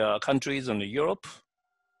the countries in Europe,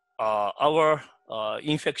 our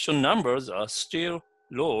infection numbers are still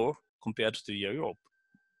low compared to Europe.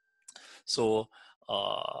 So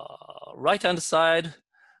right-hand side,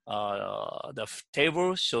 the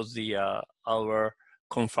table shows our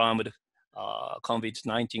confirmed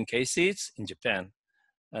COVID-19 cases in Japan.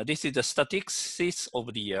 This is the statistics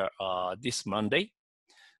of the this Monday.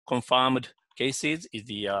 Confirmed cases is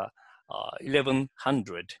the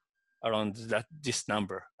 1,100, around this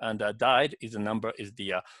number, and died is the number is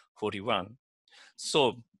the 41.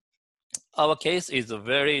 So our case is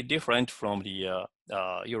very different from the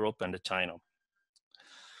Europe and China.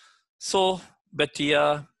 So, but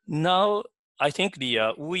now I think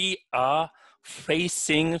we are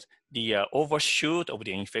facing the overshoot of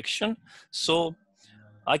the infection. So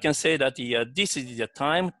I can say that this is the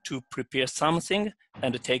time to prepare something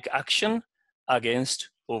and take action against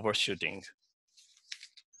overshooting.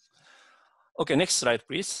 Okay, next slide,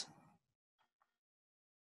 please.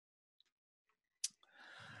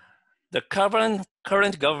 The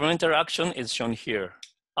current governmental action is shown here.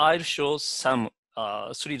 I'll show some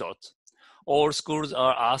 3 dots. All schools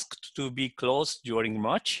are asked to be closed during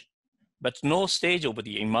March, but no stage of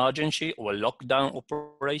the emergency or lockdown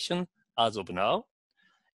operation as of now.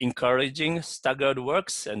 Encouraging staggered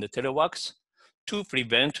works and teleworks to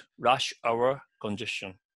prevent rush hour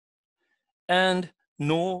congestion. And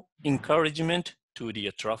no encouragement to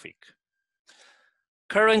the traffic.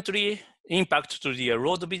 Currently, impact to the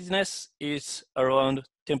road business is around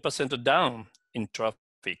 10% down in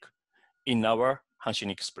traffic in our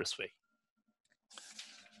Hanshin Expressway.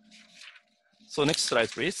 So next slide,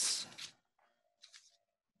 please.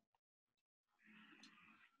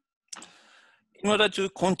 In order to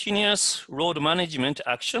continuous road management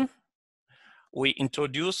action, we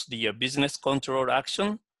introduce the business control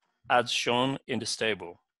action as shown in this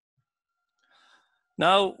table.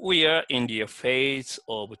 Now we are in the phase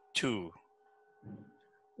of 2.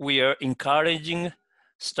 We are encouraging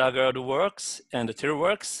staggered works and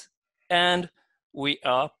teleworks, and we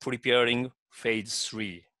are preparing phase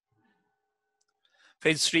 3.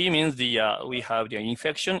 Phase 3 means we have the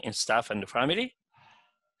infection in staff and family.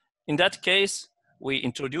 In that case, we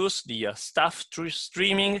introduce the staff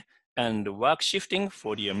streaming and work shifting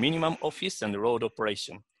for the minimum office and road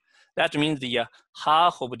operation. That means the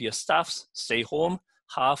half of the staffs stay home,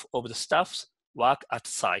 half of the staffs work at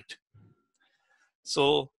site.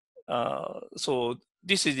 So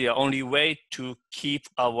this is the only way to keep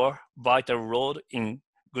our vital road in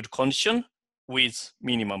good condition with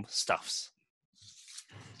minimum staffs.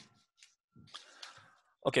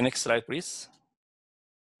 Okay, next slide, please.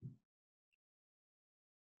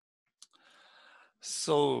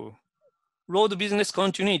 So, road business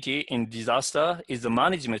continuity in disaster is the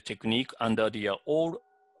management technique under the all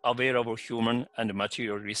available human and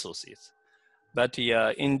material resources. But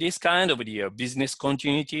in this kind of the business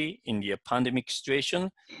continuity in the pandemic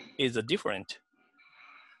situation is different.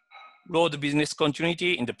 Road business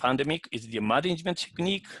continuity in the pandemic is the management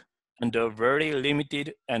technique under very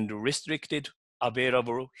limited and restricted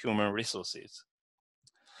available human resources.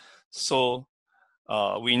 So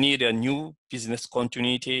we need a new business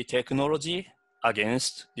continuity technology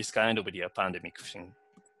against this kind of the pandemic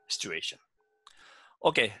situation.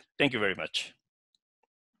 Okay, thank you very much.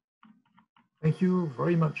 Thank you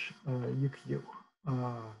very much, Yukio.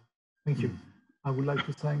 Thank you. I would like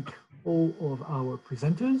to thank all of our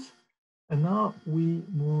presenters. And now we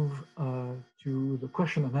move to the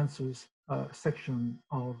question and answers section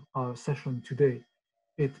of our session today.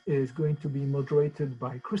 It is going to be moderated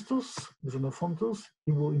by Christos Xenofontos.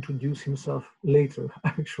 He will introduce himself later,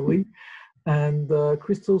 actually. And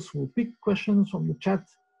Christos will pick questions from the chat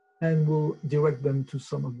and will direct them to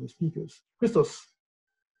some of the speakers. Christos.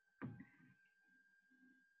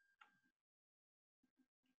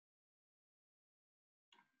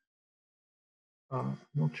 I'm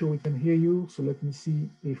not sure we can hear you, so let me see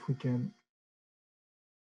if we can.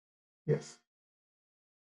 Yes.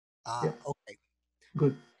 Yeah. Okay.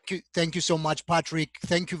 Good. Thank you so much, Patrick.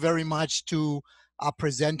 Thank you very much to our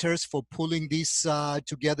presenters for pulling this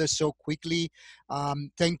together so quickly.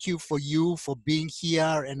 Thank you for being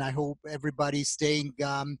here, and I hope everybody's staying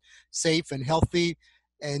safe and healthy.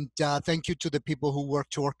 And thank you to the people who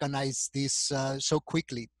worked to organize this so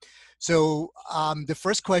quickly. So the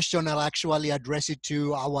first question, I'll actually address it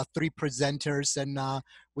to our 3 presenters, and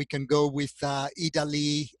we can go with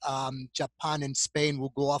Italy, Japan, and Spain.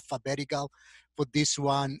 We'll go alphabetical for this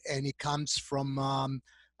one, and it comes from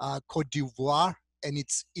Cote d'Ivoire, and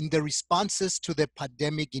it's in the responses to the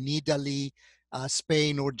pandemic in Italy,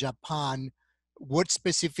 Spain, or Japan, what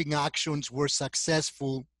specific actions were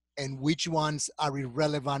successful and which ones are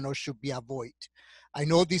irrelevant or should be avoided? I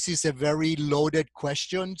know this is a very loaded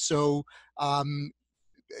question, so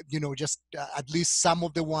just at least some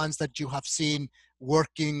of the ones that you have seen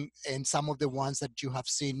working and some of the ones that you have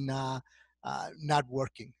seen not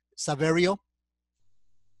working. Saverio?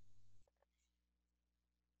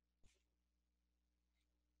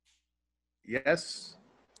 Yes,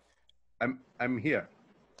 I'm here.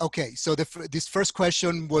 Okay, so this first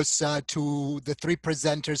question was to the 3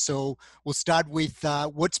 presenters. So we'll start with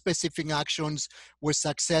what specific actions were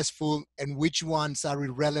successful and which ones are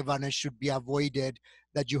irrelevant and should be avoided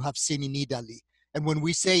that you have seen in Italy. And when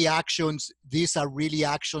we say actions, these are really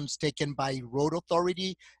actions taken by road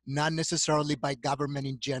authority, not necessarily by government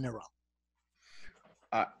in general.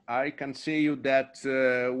 I can say you that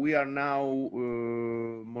we are now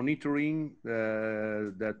monitoring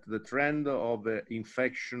that the trend of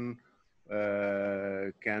infection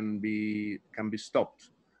can be stopped,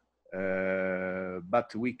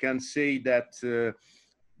 but we can say that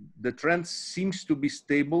the trend seems to be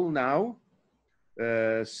stable now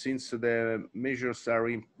since the measures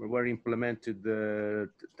were implemented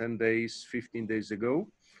 10 days, 15 days ago.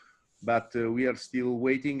 But we are still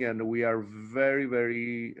waiting, and we are very,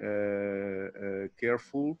 very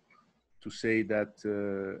careful to say that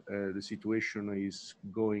the situation is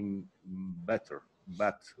going better.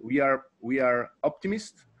 But we are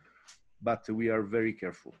optimists, but we are very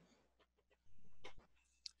careful.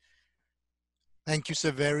 Thank you,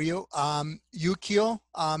 Saverio. Yukio,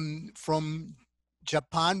 from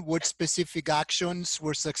Japan, what specific actions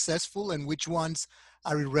were successful and which ones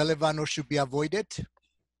are irrelevant or should be avoided?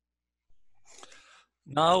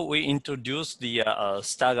 Now we introduce the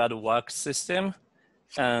staggered work system,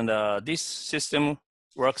 and this system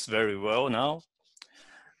works very well now.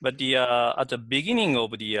 But at the beginning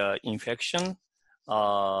of the infection,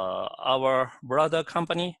 our brother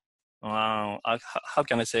company, how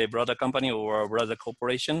can I say brother company or brother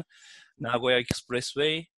corporation, Nagoya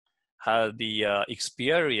Expressway, had the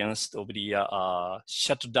experience of the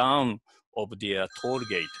shutdown of the toll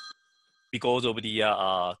gate because of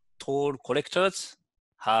the toll collectors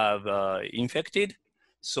have infected.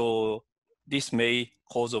 So this may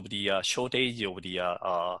cause of the shortage of the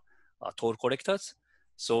toll collectors.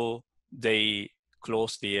 So they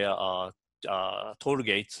close their toll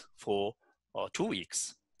gates for 2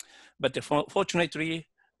 weeks. But fortunately,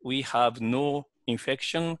 we have no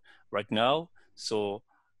infection right now. So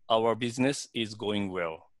our business is going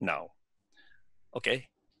well now. Okay,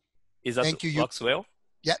 is that Thank you, works well?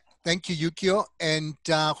 Yeah, thank you, Yukio. And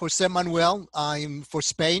Jose Manuel, for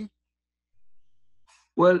Spain.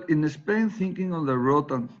 Well, in Spain, thinking on the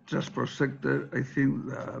road and transport sector, I think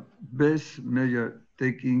the best measure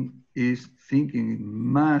taking is thinking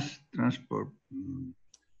in mass transport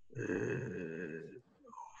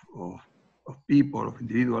of people, of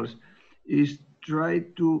individuals, is try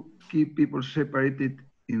to keep people separated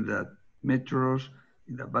in the metros,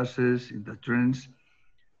 in the buses, in the trains,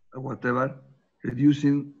 whatever,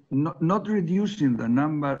 reducing, not reducing the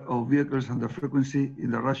number of vehicles and the frequency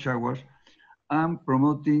in the rush hours, and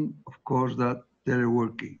promoting, of course, that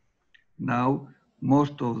teleworking. Now,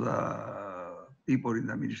 most of the people in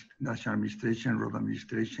the national administration, road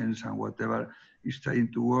administrations, and whatever is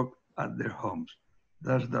trying to work at their homes.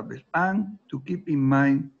 That's the best. And to keep in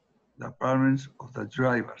mind the problems of the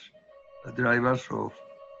drivers of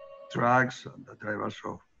trucks, and the drivers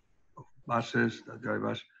of buses, the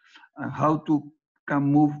drivers, and how to can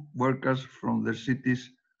move workers from their cities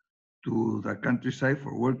to the countryside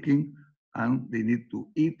for working, and they need to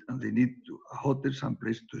eat, and they need to a hotel, some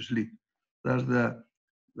place to sleep. That's the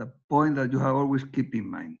point that you have always keep in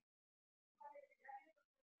mind.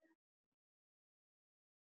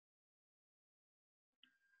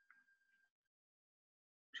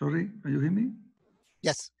 Sorry, are you hearing me?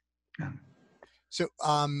 Yes. Yeah. So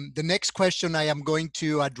the next question I am going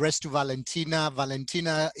to address to Valentina.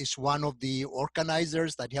 Valentina is one of the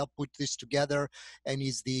organizers that helped put this together and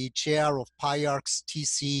is the chair of PIARC's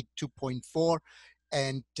TC 2.4.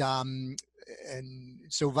 And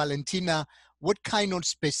so Valentina, what kind of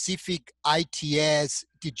specific ITS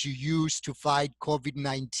did you use to fight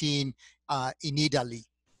COVID-19 in Italy?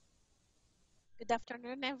 Good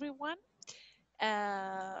afternoon, everyone.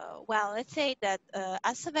 Well, let's say that,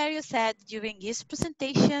 as Saverio said during his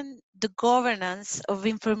presentation, the governance of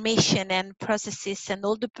information and processes and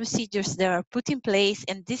all the procedures that are put in place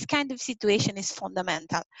in this kind of situation is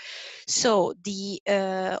fundamental. So the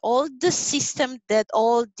all the system that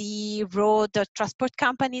all the road or transport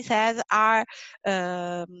companies have are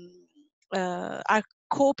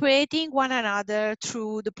cooperating one another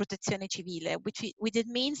through the Protezione Civile, which it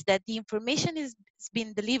means that the information is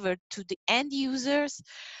being delivered to the end users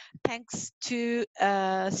thanks to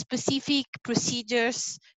specific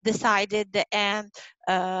procedures decided and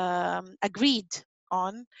agreed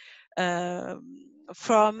on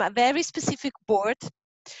from a very specific board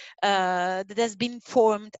that has been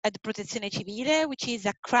formed at the Protezione Civile, which is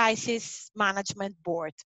a crisis management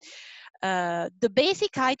board. The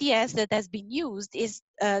basic ideas that has been used is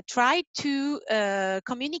try to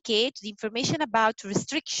communicate the information about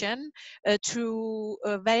restriction through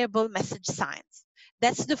variable message signs.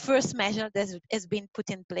 That's the first measure that has been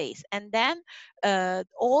put in place. And then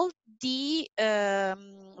all the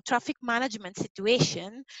traffic management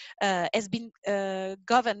situation has been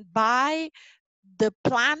governed by the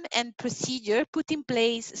plan and procedure put in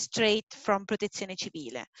place straight from Protezione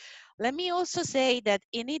Civile. Let me also say that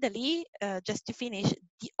in Italy, just to finish,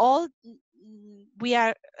 we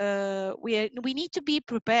need to be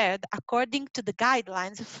prepared according to the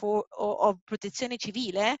guidelines of Protezione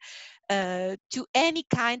Civile to any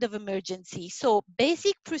kind of emergency. So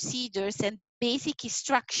basic procedures and basic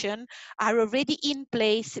instruction are already in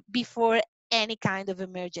place before any kind of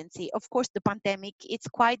emergency. Of course, the pandemic, it's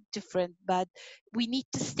quite different, but we need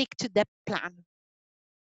to stick to that plan.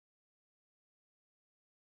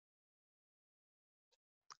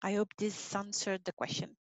 I hope this answered the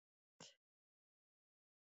question.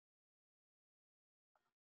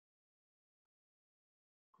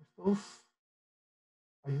 Christoph,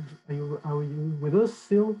 are you with us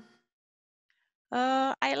still?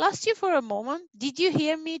 I lost you for a moment. Did you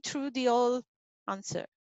hear me through the whole answer?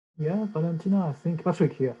 Yeah, Valentina, I think,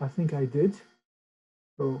 Patrick here, I think I did.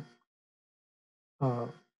 So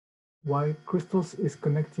while Christos is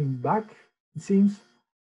connecting back, it seems,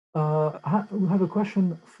 we have a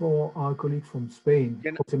question for our colleague from Spain.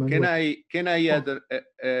 Can I add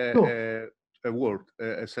a word,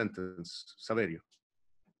 a sentence, Saverio?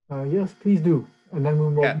 Yes, please do. And then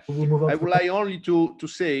we'll move on. I would like only to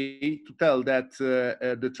tell that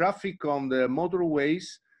the traffic on the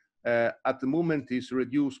motorways at the moment is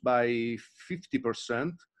reduced by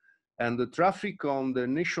 50%, and the traffic on the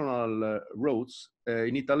national roads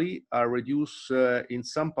in Italy are reduced in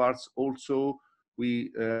some parts also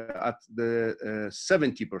at the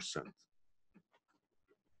 70%.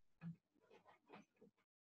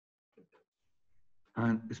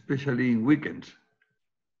 And especially in weekends.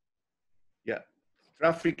 Yeah,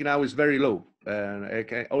 traffic now is very low. I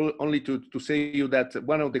can only to say you that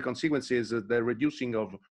one of the consequences is the reducing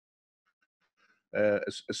of a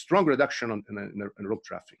strong reduction in road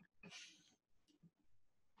traffic.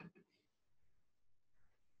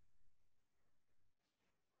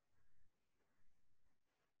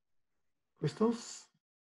 Christos,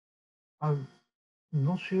 I'm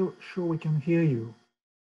not sure we can hear you.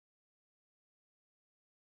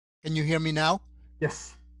 Can you hear me now?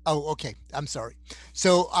 Yes. Oh, okay. I'm sorry.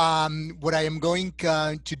 So what I am going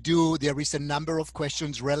to do, there is a number of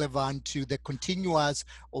questions relevant to the continuous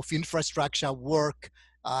of infrastructure work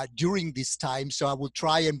during this time. So I will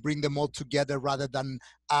try and bring them all together rather than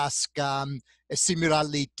ask a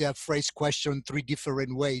similarly phrased question 3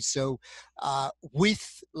 different ways. So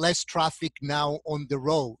with less traffic now on the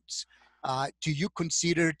roads, do you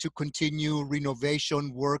consider to continue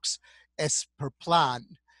renovation works as per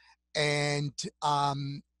plan? And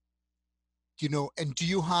you know, and do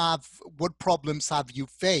you have, what problems have you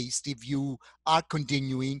faced if you are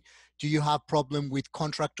continuing? Do you have problem with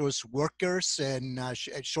contractors, workers, and a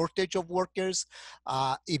shortage of workers?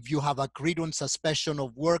 If you have agreed on suspension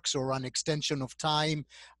of works or an extension of time,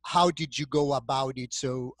 how did you go about it?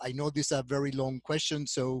 So I know these are very long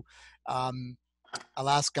questions, so I'll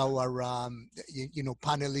ask our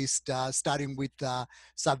panelists, starting with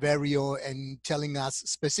Saverio, and telling us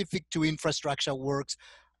specific to infrastructure works,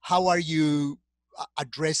 how are you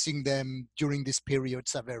addressing them during this period,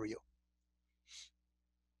 Saverio?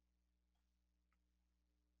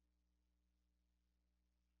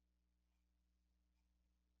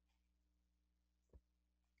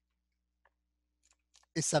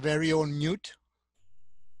 Is Saverio on mute?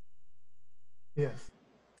 Yes.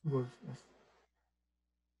 Good. Yes.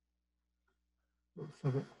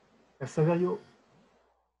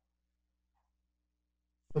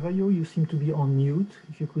 Saverio, you seem to be on mute.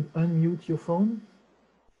 If you could unmute your phone.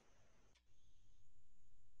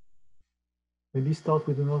 Maybe start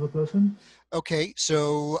with another person. Okay,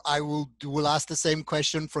 so I will ask the same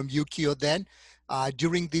question from Yukio then.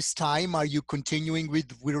 During this time, are you continuing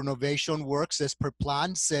with renovation works as per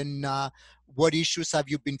plans? And what issues have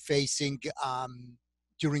you been facing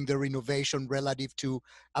during the renovation relative to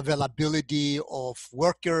availability of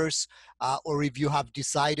workers, or if you have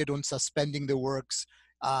decided on suspending the works,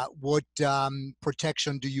 what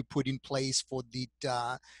protection do you put in place for the,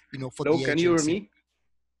 for the agency? Can you hear me?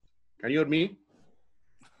 Can you hear me?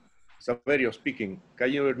 Saverio speaking.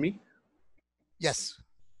 Can you hear me? Yes.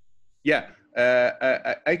 Yeah,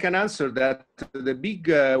 I can answer that. The big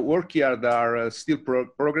workyard are still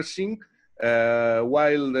progressing,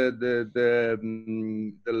 while the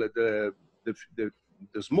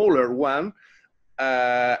smaller one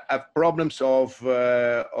have problems of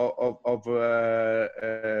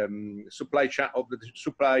supply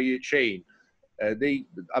chain they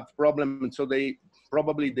have problems, so they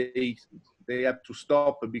have to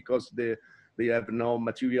stop because they have no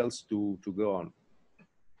materials to go on.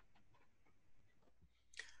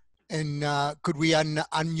 And could we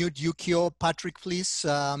unmute Yukio, Patrick, please,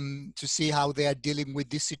 to see how they are dealing with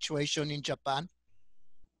this situation in Japan?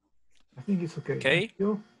 I think it's okay. Okay.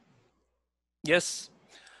 Yes.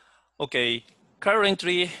 Okay.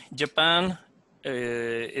 Currently, Japan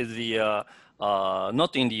is the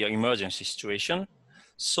not in the emergency situation.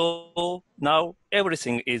 So now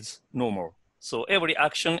everything is normal. So every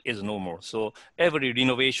action is normal. So every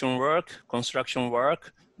renovation work, construction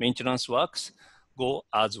work, maintenance works go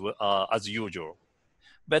as usual.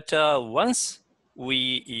 But once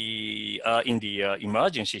we are in the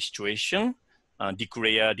emergency situation,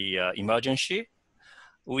 declare the emergency,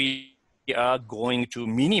 we are going to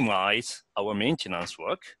minimize our maintenance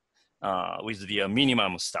work with the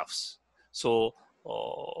minimum staffs. So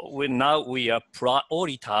now we are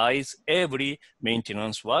prioritize every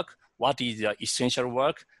maintenance work what is the essential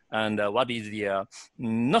work and what is the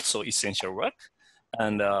not so essential work.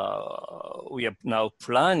 And we are now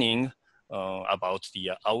planning about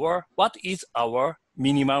what is our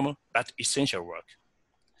minimum but essential work.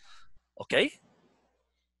 Okay.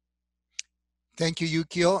 Thank you,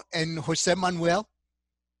 Yukio. And Jose Manuel?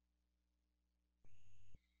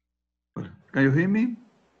 Can you hear me?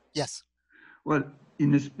 Yes. Well,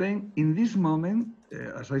 in Spain, in this moment,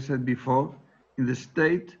 as I said before, in the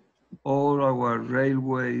state, all our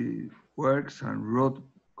railway works and road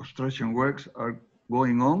construction works are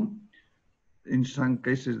going on. In some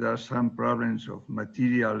cases, there are some problems of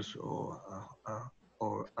materials or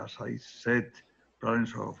as I said,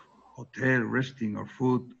 problems of hotel, resting or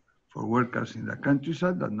food for workers in the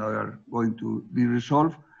countryside that now are going to be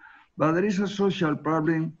resolved. But there is a social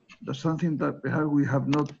problem. That's something that perhaps we have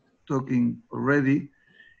not talking already.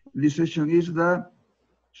 This session is the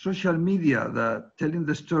social media, the telling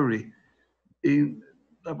the story. In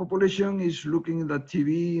the population is looking in the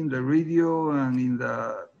TV, in the radio, and in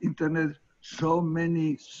the internet. So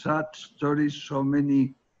many sad stories, so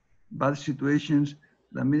many bad situations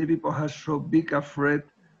that many people have so big afraid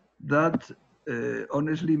that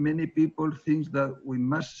honestly many people think that we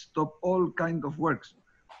must stop all kind of works.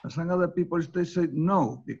 And some other people they say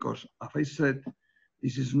no, because as I said,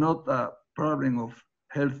 this is not a problem of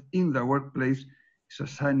health in the workplace, it's a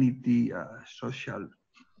sanity, social,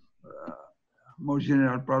 more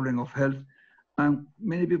general problem of health. And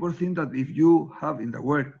many people think that if you have in the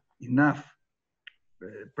work enough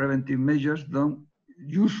preventive measures,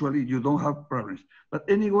 usually you don't have problems. But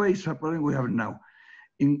anyway, it's a problem we have now.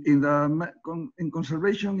 In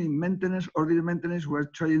conservation, in maintenance, ordinary maintenance, we're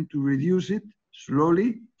trying to reduce it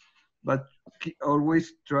slowly, but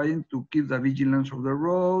always trying to keep the vigilance of the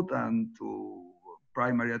road and to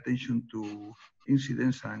primary attention to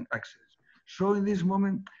incidents and accidents. So in this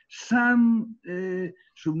moment, some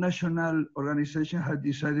subnational organizations have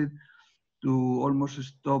decided to almost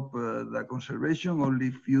stop the conservation,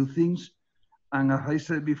 only few things. And as I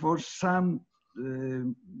said before, some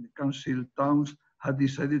council towns have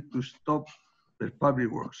decided to stop the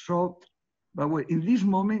public works. So, but wait, in this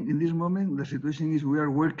moment, the situation is we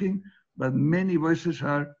are working, but many voices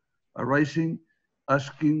are arising,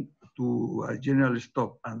 asking to a general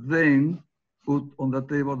stop, and then put on the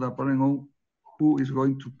table the problem of who is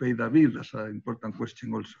going to pay the bill. That's an important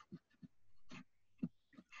question also.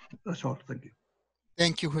 That's all, thank you.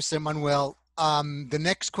 Thank you, Jose Manuel. The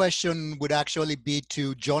next question would actually be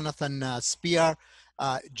to Jonathan Spear.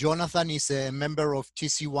 Jonathan is a member of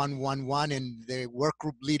TC111 and the work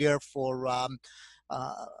group leader for,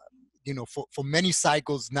 for many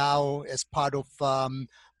cycles now as part of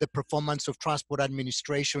the Performance of Transport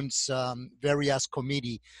Administration's various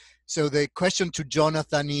committee. So the question to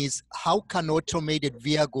Jonathan is, how can automated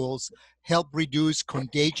vehicles help reduce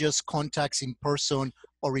contagious contacts in person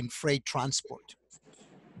or in freight transport?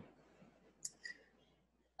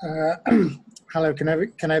 Hello,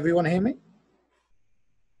 can everyone hear me?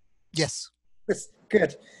 Yes. That's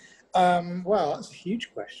good. Well, that's a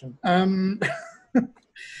huge question. I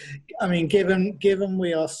mean, given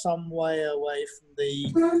we are some way away from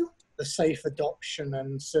the safe adoption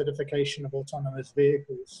and certification of autonomous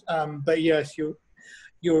vehicles, but yes,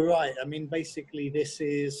 you're right. I mean, basically, this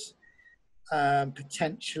is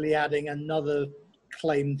potentially adding another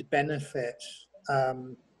claimed benefit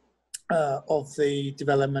of the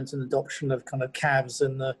development and adoption of kind of CAVs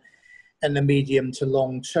in the medium to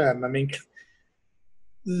long term. I mean,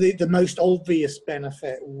 the most obvious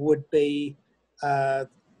benefit would be that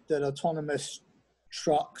autonomous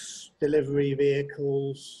trucks, delivery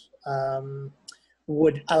vehicles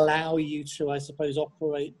would allow you to, I suppose,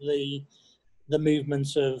 operate the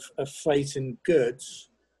movements of freight and goods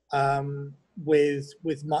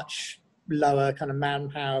with much lower kind of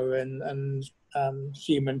manpower and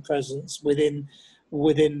human presence within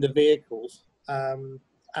the vehicles,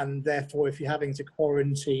 and therefore, if you're having to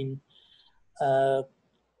quarantine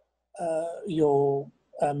your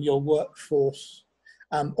workforce,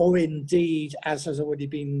 or indeed, as has already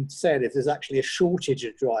been said, if there's actually a shortage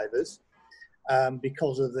of drivers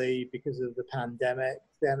because of the pandemic,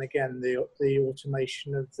 then again the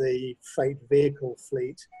automation of the freight vehicle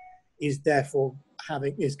fleet is therefore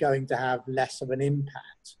going to have less of an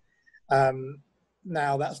impact.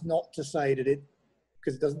 Now, that's not to say that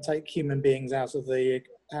because it doesn't take human beings out of the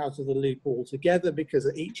loop altogether, because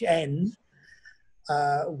at each end,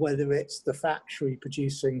 whether it's the factory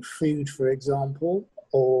producing food, for example,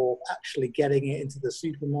 or actually getting it into the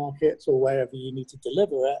supermarkets or wherever you need to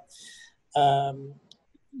deliver it,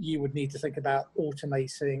 you would need to think about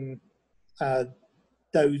automating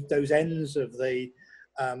those ends of the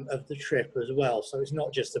of the trip as well. So it's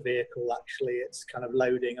not just the vehicle, actually, it's kind of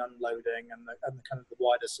loading, unloading, and the kind of the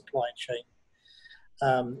wider supply chain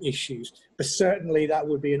issues. But certainly that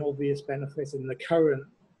would be an obvious benefit in the current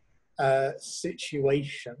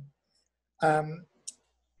situation.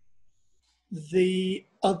 The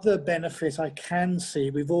other benefit I can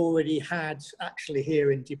see, we've already had actually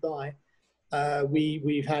here in Dubai,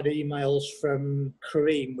 we've had emails from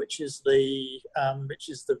Careem, which is the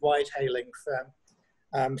ride-hailing firm.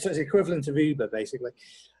 So it's equivalent of Uber, basically.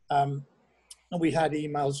 And we had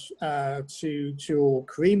emails to all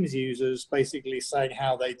Careem's users, basically saying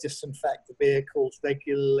how they disinfect the vehicles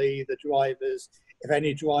regularly, the drivers. If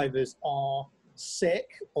any drivers are sick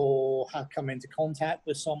or have come into contact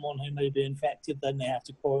with someone who may be infected, then they have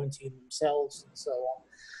to quarantine themselves and so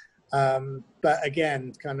on. But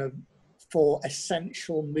again, kind of for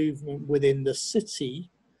essential movement within the city,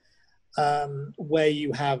 where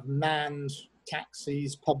you have manned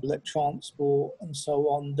taxis, public transport, and so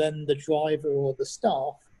on, then the driver or the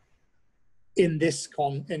staff in this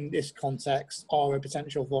context are a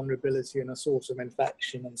potential vulnerability and a source of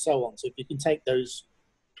infection and so on. So if you can take those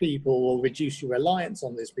people or reduce your reliance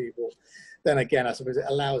on these people, then again, I suppose it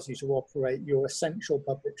allows you to operate your essential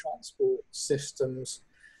public transport systems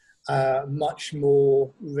much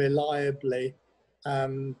more reliably,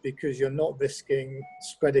 because you're not risking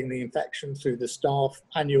spreading the infection through the staff,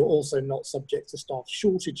 and you're also not subject to staff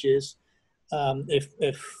shortages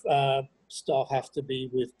if staff have to be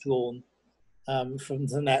withdrawn from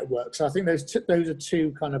the network. So I think those are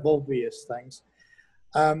two kind of obvious things.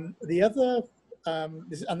 The other,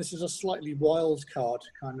 and this is a slightly wild card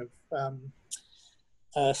kind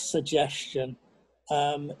of suggestion,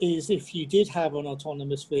 is if you did have an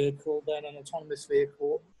autonomous vehicle, then an autonomous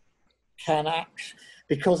vehicle can act,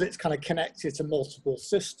 because it's kind of connected to multiple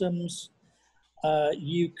systems.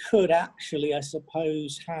 You could actually, I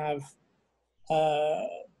suppose, have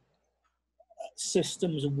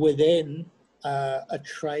systems within a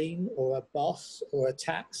train or a bus or a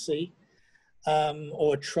taxi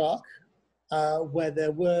or a truck, where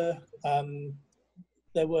there were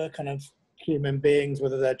kind of human beings,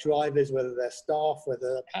 whether they're drivers, whether they're staff,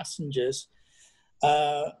 whether they're passengers,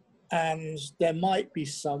 and there might be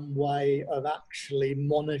some way of actually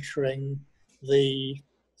monitoring the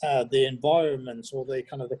environment, or the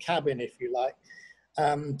kind of the cabin, if you like,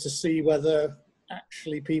 to see whether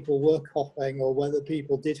actually people were coughing or whether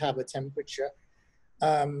people did have a temperature,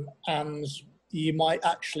 and you might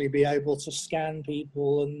actually be able to scan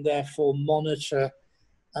people and therefore monitor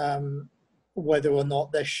whether or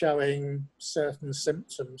not they're showing certain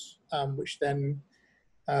symptoms, which then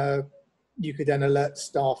you could then alert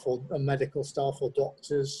staff or medical staff or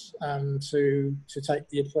doctors to take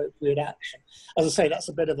the appropriate action. As I say, that's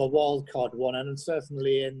a bit of a wild card one, and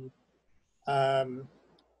certainly in a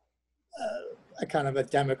kind of a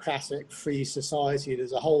democratic, free society,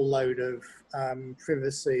 there's a whole load of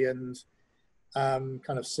privacy and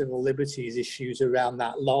kind of civil liberties issues around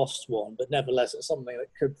that last one, but nevertheless, it's something that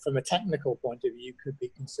could, from a technical point of view, could be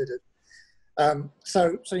considered.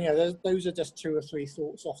 So you know, those are just two or three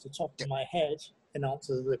thoughts off the top of my head in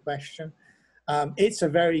answer to the question. It's a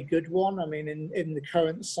very good one. I mean, in the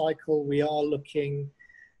current cycle, we are looking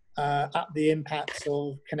at the impacts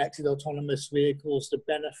of connected autonomous vehicles, the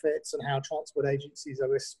benefits, and how transport agencies are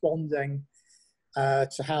responding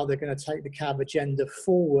to how they're going to take the cab agenda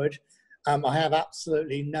forward. I have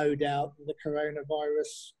absolutely no doubt that the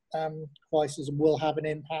coronavirus crisis will have an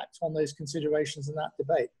impact on those considerations in that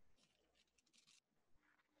debate.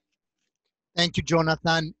 Thank you,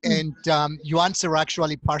 Jonathan. And you answer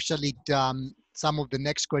actually partially some of the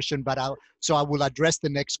next question, but so I will address the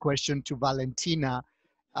next question to Valentina.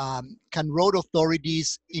 Can road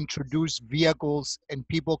authorities introduce vehicles and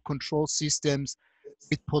people control systems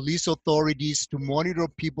with police authorities to monitor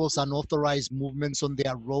people's unauthorized movements on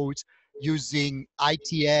their roads using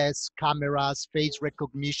ITS, cameras, face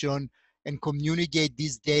recognition, and communicate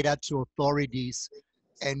this data to authorities?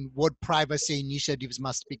 And what privacy initiatives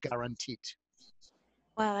must be guaranteed?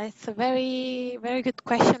 Well, it's a very, very good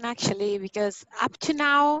question, actually, because up to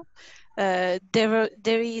now, there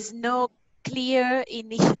is no clear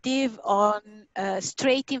initiative on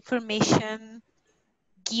straight information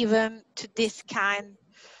given to this kind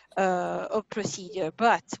of procedure.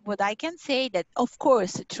 But what I can say that, of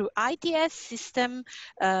course, through ITS system,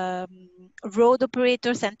 road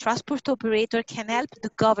operators and transport operators can help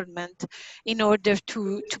the government in order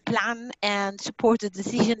to plan and support the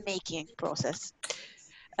decision-making process.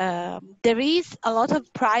 There is a lot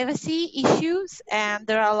of privacy issues, and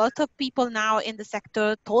there are a lot of people now in the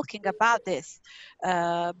sector talking about this.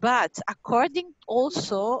 But according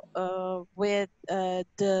also with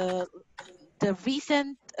the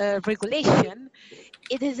recent regulation,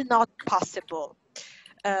 it is not possible.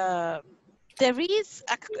 There is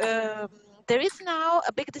now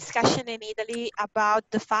a big discussion in Italy about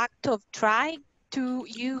the fact of trying to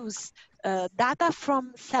use data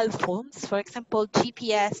from cell phones, for example,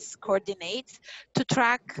 GPS coordinates, to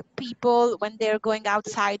track people when they're going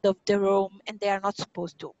outside of their home and they are not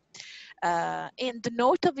supposed to. In the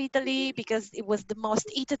north of Italy, because it was the most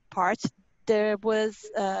heated part, there was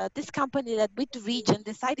this company that with the region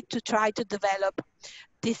decided to try to develop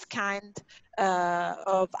this kind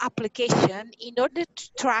of application in order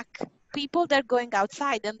to track people that are going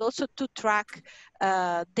outside and also to track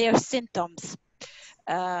their symptoms.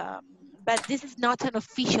 But this is not an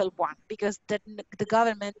official one because the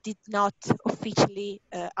government did not officially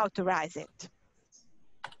authorize it.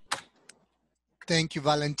 Thank you,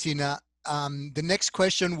 Valentina. The next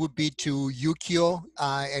question would be to Yukio,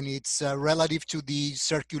 and it's relative to the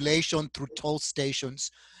circulation through toll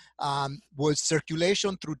stations. Was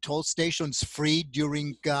circulation through toll stations free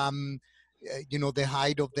during, you know, the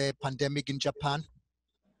height of the pandemic in Japan?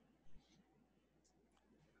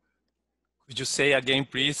 Could you say again,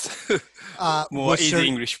 please? More easy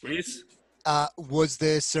English, please. Was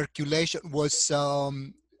the circulation,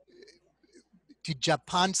 did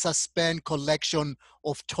Japan suspend collection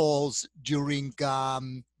of tolls during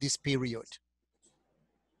this period?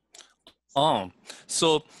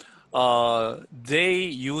 So they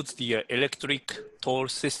use the electric toll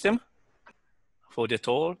system for the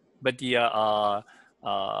toll, but the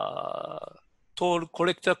toll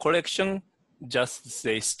collector collection just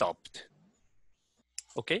they stopped.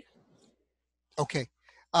 Okay. Okay.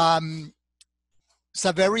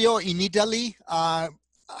 Saverio, in Italy,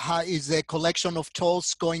 is a collection of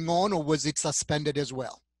tolls going on, or was it suspended as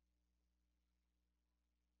well?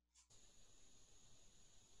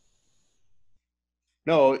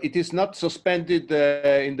 No, it is not suspended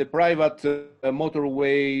in the private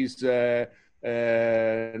motorways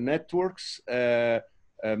networks, as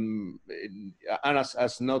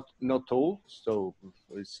not toll. So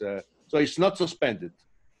it's not suspended.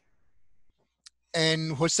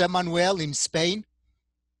 And José Manuel, in Spain?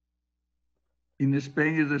 In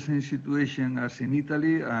Spain, it's the same situation as in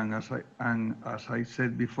Italy, and as I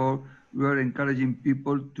said before, we are encouraging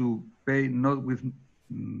people to pay not with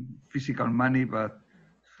physical money, but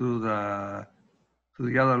through the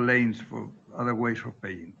other lanes for other ways of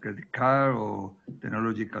paying, credit card or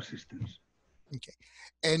technological systems. Okay.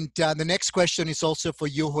 And the next question is also for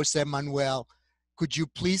you, José Manuel. Could you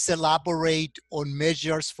please elaborate on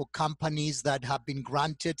measures for companies that have been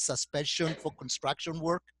granted suspension for construction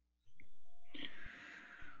work?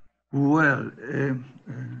 Well,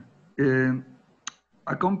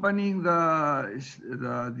 accompanying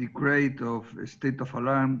the decree of state of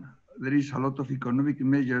alarm, there is a lot of economic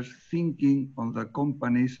measures thinking on the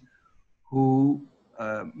companies who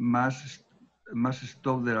must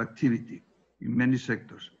stop their activity in many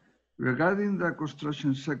sectors. Regarding the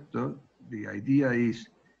construction sector, the idea is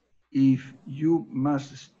if you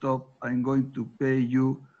must stop, I'm going to pay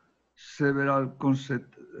you several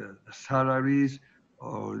concept salaries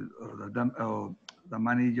or the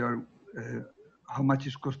manager, how much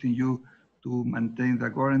is costing you to maintain the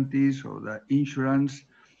guarantees or the insurance.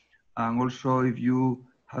 And also if you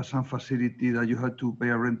have some facility that you have to pay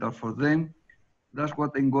a rental for them, that's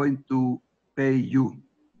what I'm going to pay you,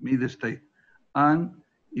 me the state. And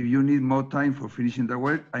if you need more time for finishing the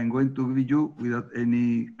work, I'm going to give you without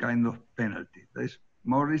any kind of penalty. That is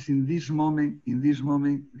more or less in this moment,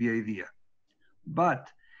 the idea. But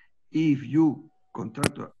if you,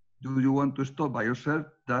 contractor, do you want to stop by yourself?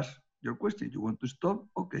 That's your question. You want to stop?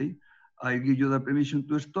 Okay. I give you the permission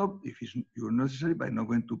to stop if it's necessary, but I'm not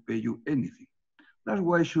going to pay you anything. That's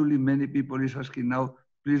why surely many people is asking now,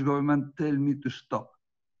 please government, tell me to stop.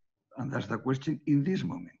 And that's the question in this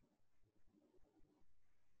moment.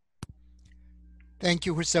 Thank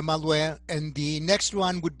you, José Manuel. And the next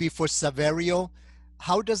one would be for Saverio.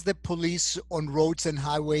 How does the police on roads and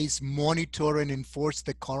highways monitor and enforce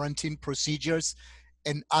the quarantine procedures?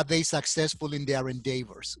 And are they successful in their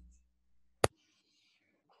endeavors?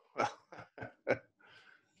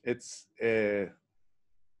 It's,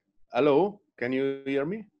 hello, can you hear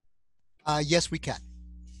me? Yes, we can.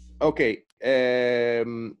 Okay.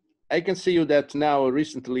 I can see you that now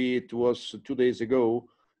recently, it was 2 days ago,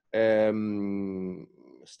 the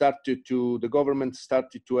government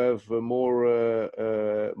started to have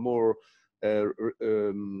more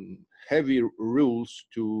heavy rules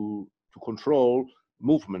to control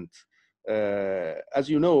movement. As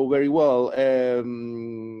you know very well,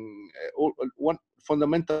 one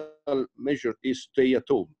fundamental measure is stay at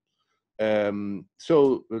home.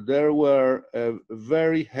 So there were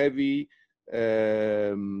very heavy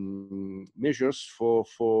measures for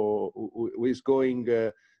who is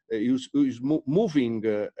going who's moving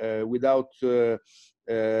without a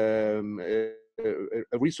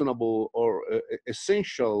reasonable or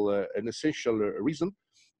essential an essential reason,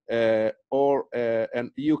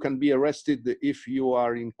 and you can be arrested if you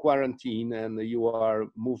are in quarantine and you are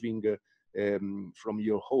moving from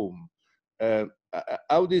your home.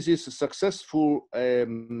 How this is successful, I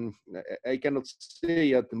cannot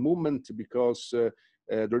say at the moment, because the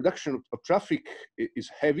reduction of traffic is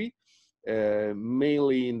heavy,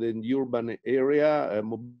 mainly in the urban area.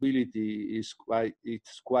 Mobility is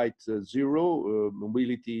quite zero.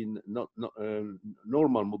 Mobility, not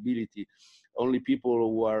normal mobility. Only people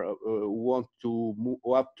who are want to move,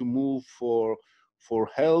 who have to move for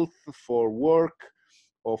health, for work,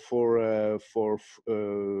 or for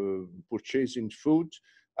purchasing food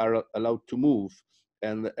are allowed to move,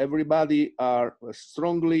 and everybody are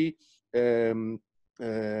strongly informed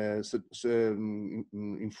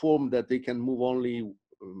that they can move only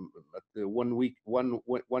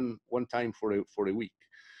one time for a week.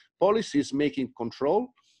 Policy is making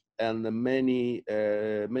control, and many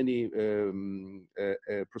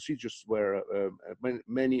procedures where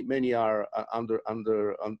many are under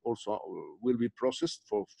and also will be processed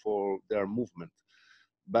for their movement.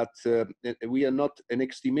 But we are not an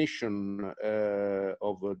estimation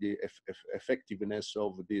of the effectiveness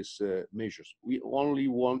of these measures. We only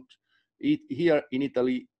want it here in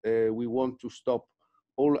Italy. We want to stop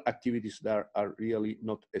all activities that are really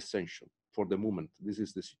not essential for the moment. This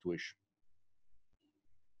is the situation.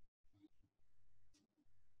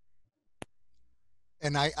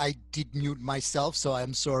 And I did mute myself, so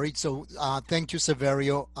I'm sorry. So thank you,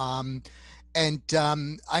 Saverio. And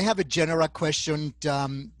I have a general question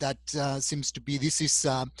that seems to be, this is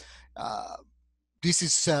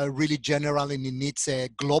really general and it needs a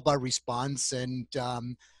global response. And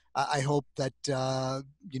I hope that,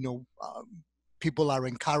 people are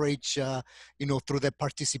encouraged, through the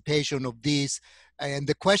participation of this. And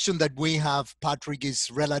the question that we have, Patrick, is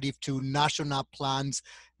relative to national plans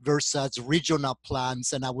versus regional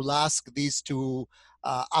plans. And I will ask this to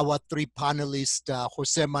our three panelists,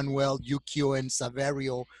 Jose, Manuel, Yukio, and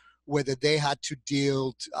Saverio, whether they had to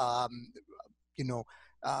deal,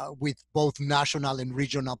 with both national and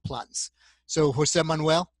regional plans. So, Jose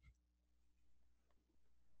Manuel?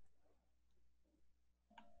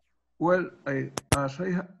 Well, as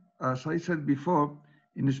I said before,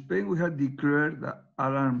 in Spain we had declared the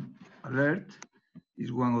alarm alert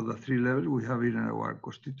is one of the three levels we have in our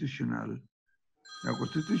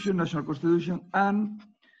national constitution, and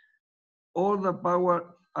all the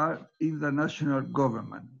power are in the national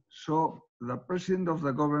government. So the president of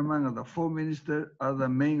the government and the four ministers are the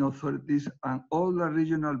main authorities, and all the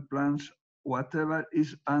regional plans, whatever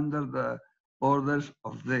is under the orders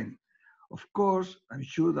of them. Of course, I'm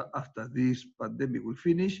sure that after this pandemic will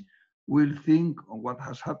finish, we'll think on what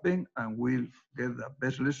has happened and we'll get the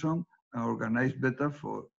best lesson and organize better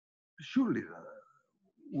for surely.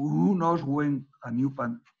 Who knows when a new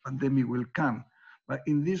pandemic will come? But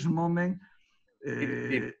in this moment,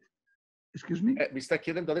 excuse me? Mi sta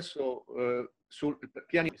chiedendo adesso sul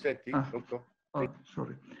piani, senti?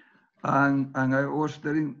 Sorry. And I was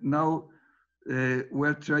telling now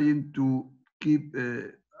we're trying to keep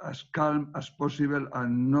as calm as possible,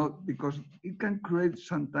 and not, because it can create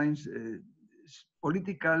sometimes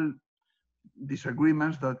political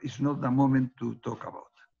disagreements that is not the moment to talk about.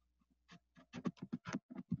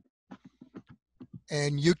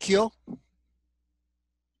 And Yukio?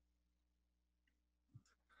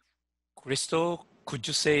 Cristo, could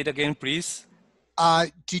you say it again, please?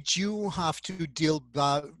 Did you have to deal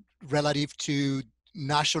relative to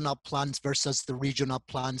national plans versus the regional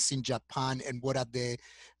plans in Japan, and what are the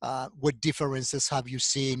what differences have you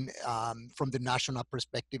seen from the national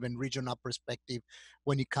perspective and regional perspective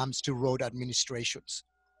when it comes to road administrations?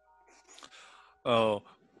 All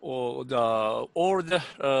the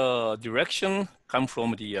direction come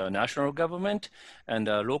from the national government, and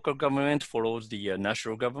local government follows the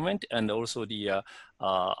national government, and also the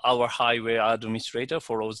our highway administrator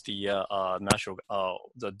follows the national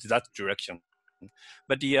that direction.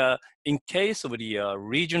 But the in case of the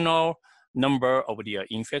regional number of the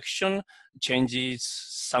infection changes,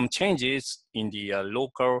 some changes in the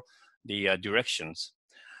local directions.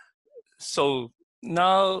 So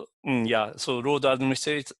now, so road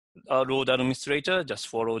administrators road administrator, just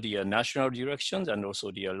follow the national directions and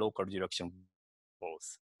also the local direction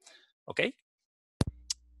both. Okay?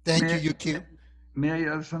 Thank you, Yukio. May I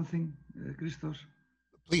add something, Christos?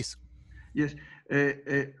 Please. Yes.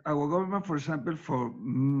 Our government, for example, for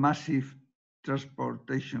massive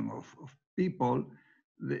transportation of people,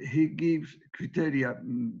 he gives criteria,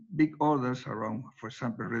 big orders around, for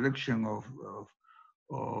example, reduction of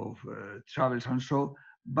travels and so.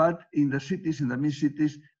 But in the cities, in the main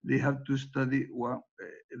cities, they have to study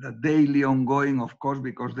the daily ongoing, of course,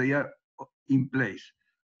 because they are in place.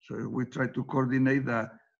 So we try to coordinate the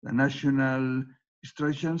national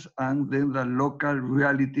instructions and then the local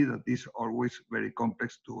reality that is always very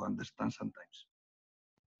complex to understand sometimes.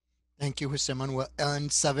 Thank you, José Manuel. And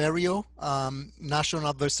Saverio,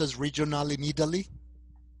 national versus regional in Italy?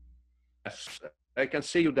 Yes, I can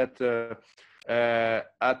say you that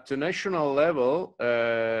at the national level,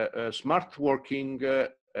 smart working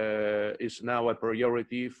is now a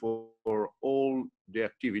priority for all the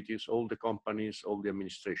activities, all the companies, all the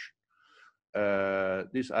administration.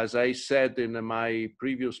 This, as I said in my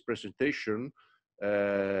previous presentation,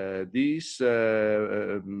 this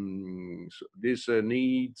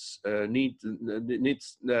needs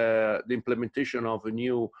the implementation of a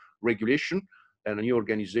new regulation and a new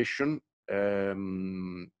organization,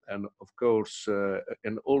 and of course,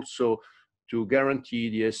 and also to guarantee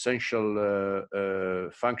the essential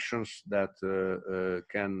functions that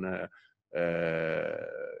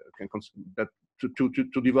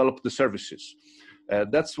to develop the services.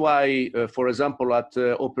 That's why, for example, at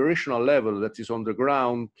operational level, that is on the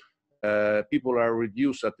ground, people are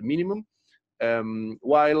reduced at the minimum,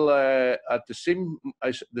 while at the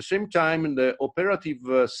same time in the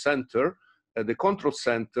operative center, the control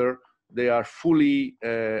center, they are fully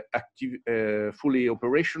active, fully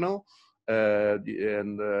operational,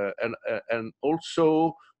 and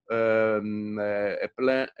also a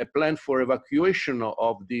plan for evacuation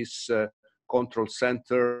of this control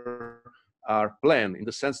center are planned, in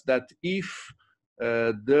the sense that if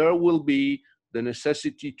there will be the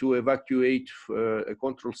necessity to evacuate a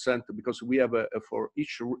control center, because we have for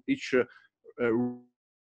each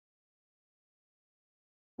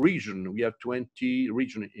region, we have 20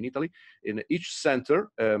 regions in Italy. In each center,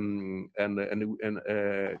 and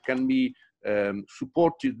can be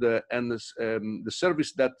supported, and the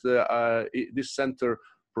service that this center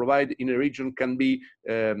provide in a region can be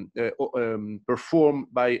performed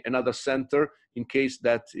by another center in case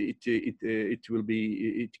that it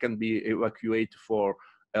can be evacuated for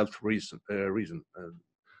health reason.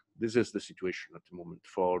 This is the situation at the moment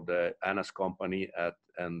for the ANAS company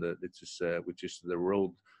which is the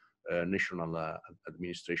road national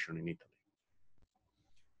administration in Italy.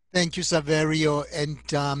 Thank you, Saverio.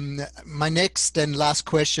 And my next and last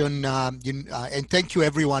question, and thank you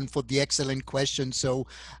everyone for the excellent question. So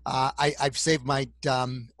I've saved my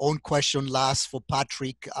own question last for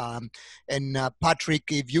Patrick.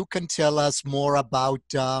 Patrick, if you can tell us more about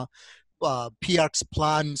PIARC's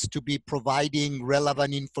plans to be providing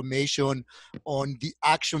relevant information on the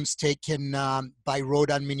actions taken by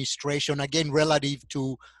road administration, again, relative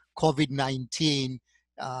to COVID-19.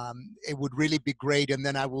 It would really be great. And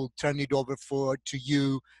then I will turn it over to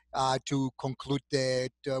you to conclude the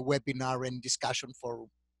webinar and discussion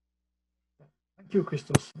forum. Thank you,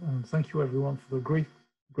 Christos, and thank you everyone for the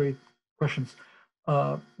great questions.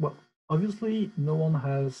 Well, obviously, no one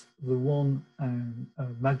has the one and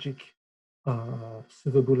magic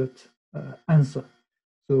silver bullet answer.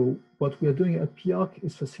 So what we are doing at PIARC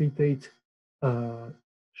is facilitate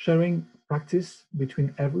sharing practice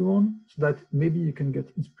between everyone, so that maybe you can get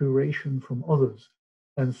inspiration from others.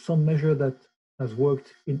 And some measure that has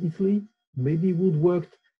worked in Italy maybe would work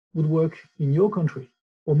in your country,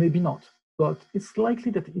 or maybe not. But it's likely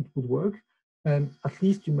that it would work, and at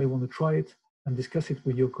least you may want to try it and discuss it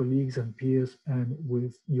with your colleagues and peers and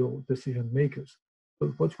with your decision makers.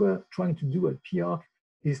 But what we're trying to do at PIARC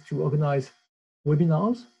is to organize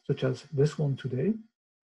webinars, such as this one today,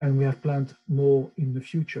 and we have planned more in the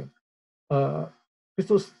future.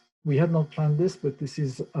 Christos, we had not planned this, but this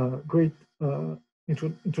is a great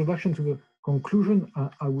introduction to the conclusion,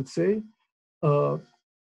 I would say. So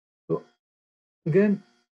again,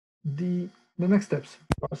 the next steps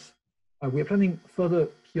for us, we are planning further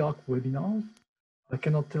PIARC webinars. I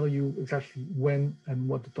cannot tell you exactly when and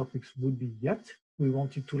what the topics would be yet. We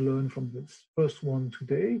wanted to learn from this first one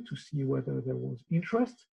today to see whether there was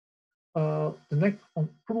interest.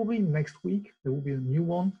 Probably next week, there will be a new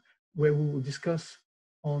one where we will discuss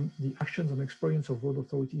on the actions and experience of road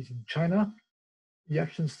authorities in China, the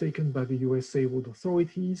actions taken by the USA road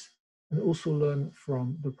authorities, and also learn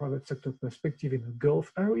from the private sector perspective in the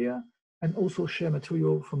Gulf area, and also share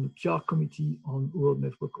material from the PIARC Committee on Road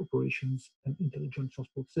Network Operations and Intelligent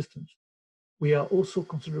Transport Systems. We are also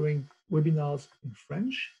considering webinars in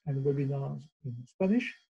French and webinars in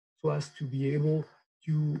Spanish, so as to be able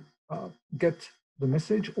to get the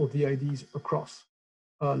message or the ideas across.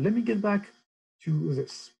 Let me get back to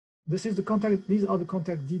this. These are the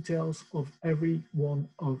contact details of every one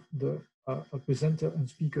of the presenter and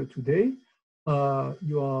speaker today.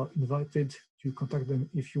 You are invited to contact them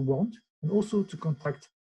if you want, and also to contact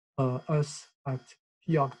us at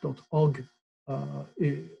piarc.org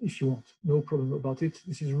if you want. No problem about it.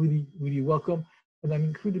 This is really, really welcome. And I'm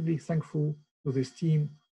incredibly thankful to this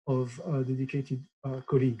team of dedicated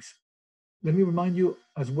colleagues. Let me remind you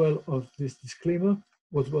as well of this disclaimer.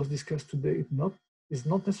 What was discussed today is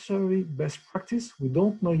not necessarily best practice. We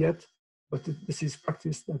don't know yet, but this is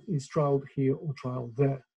practice that is trialed here or trialed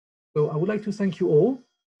there. So I would like to thank you all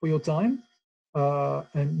for your time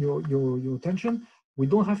and your attention. We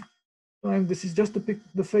don't have time. This is just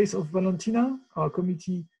the face of Valentina, our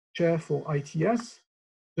committee chair for ITS,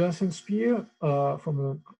 Jonathan Spear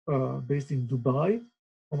based in Dubai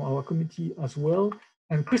from our committee as well,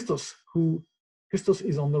 and Christos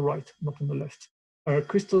is on the right, not on the left.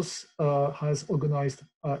 Christos has organized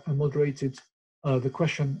and moderated the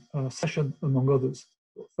question session, among others.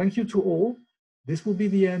 So thank you to all. This will be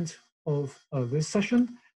the end of this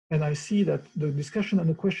session. And I see that the discussion and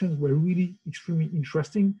the questions were really extremely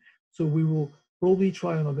interesting. So we will probably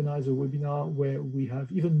try and organize a webinar where we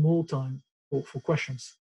have even more time for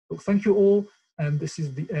questions. So thank you all. And this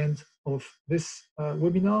is the end of this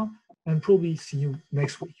webinar, and probably see you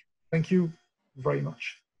next week. Thank you very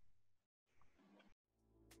much.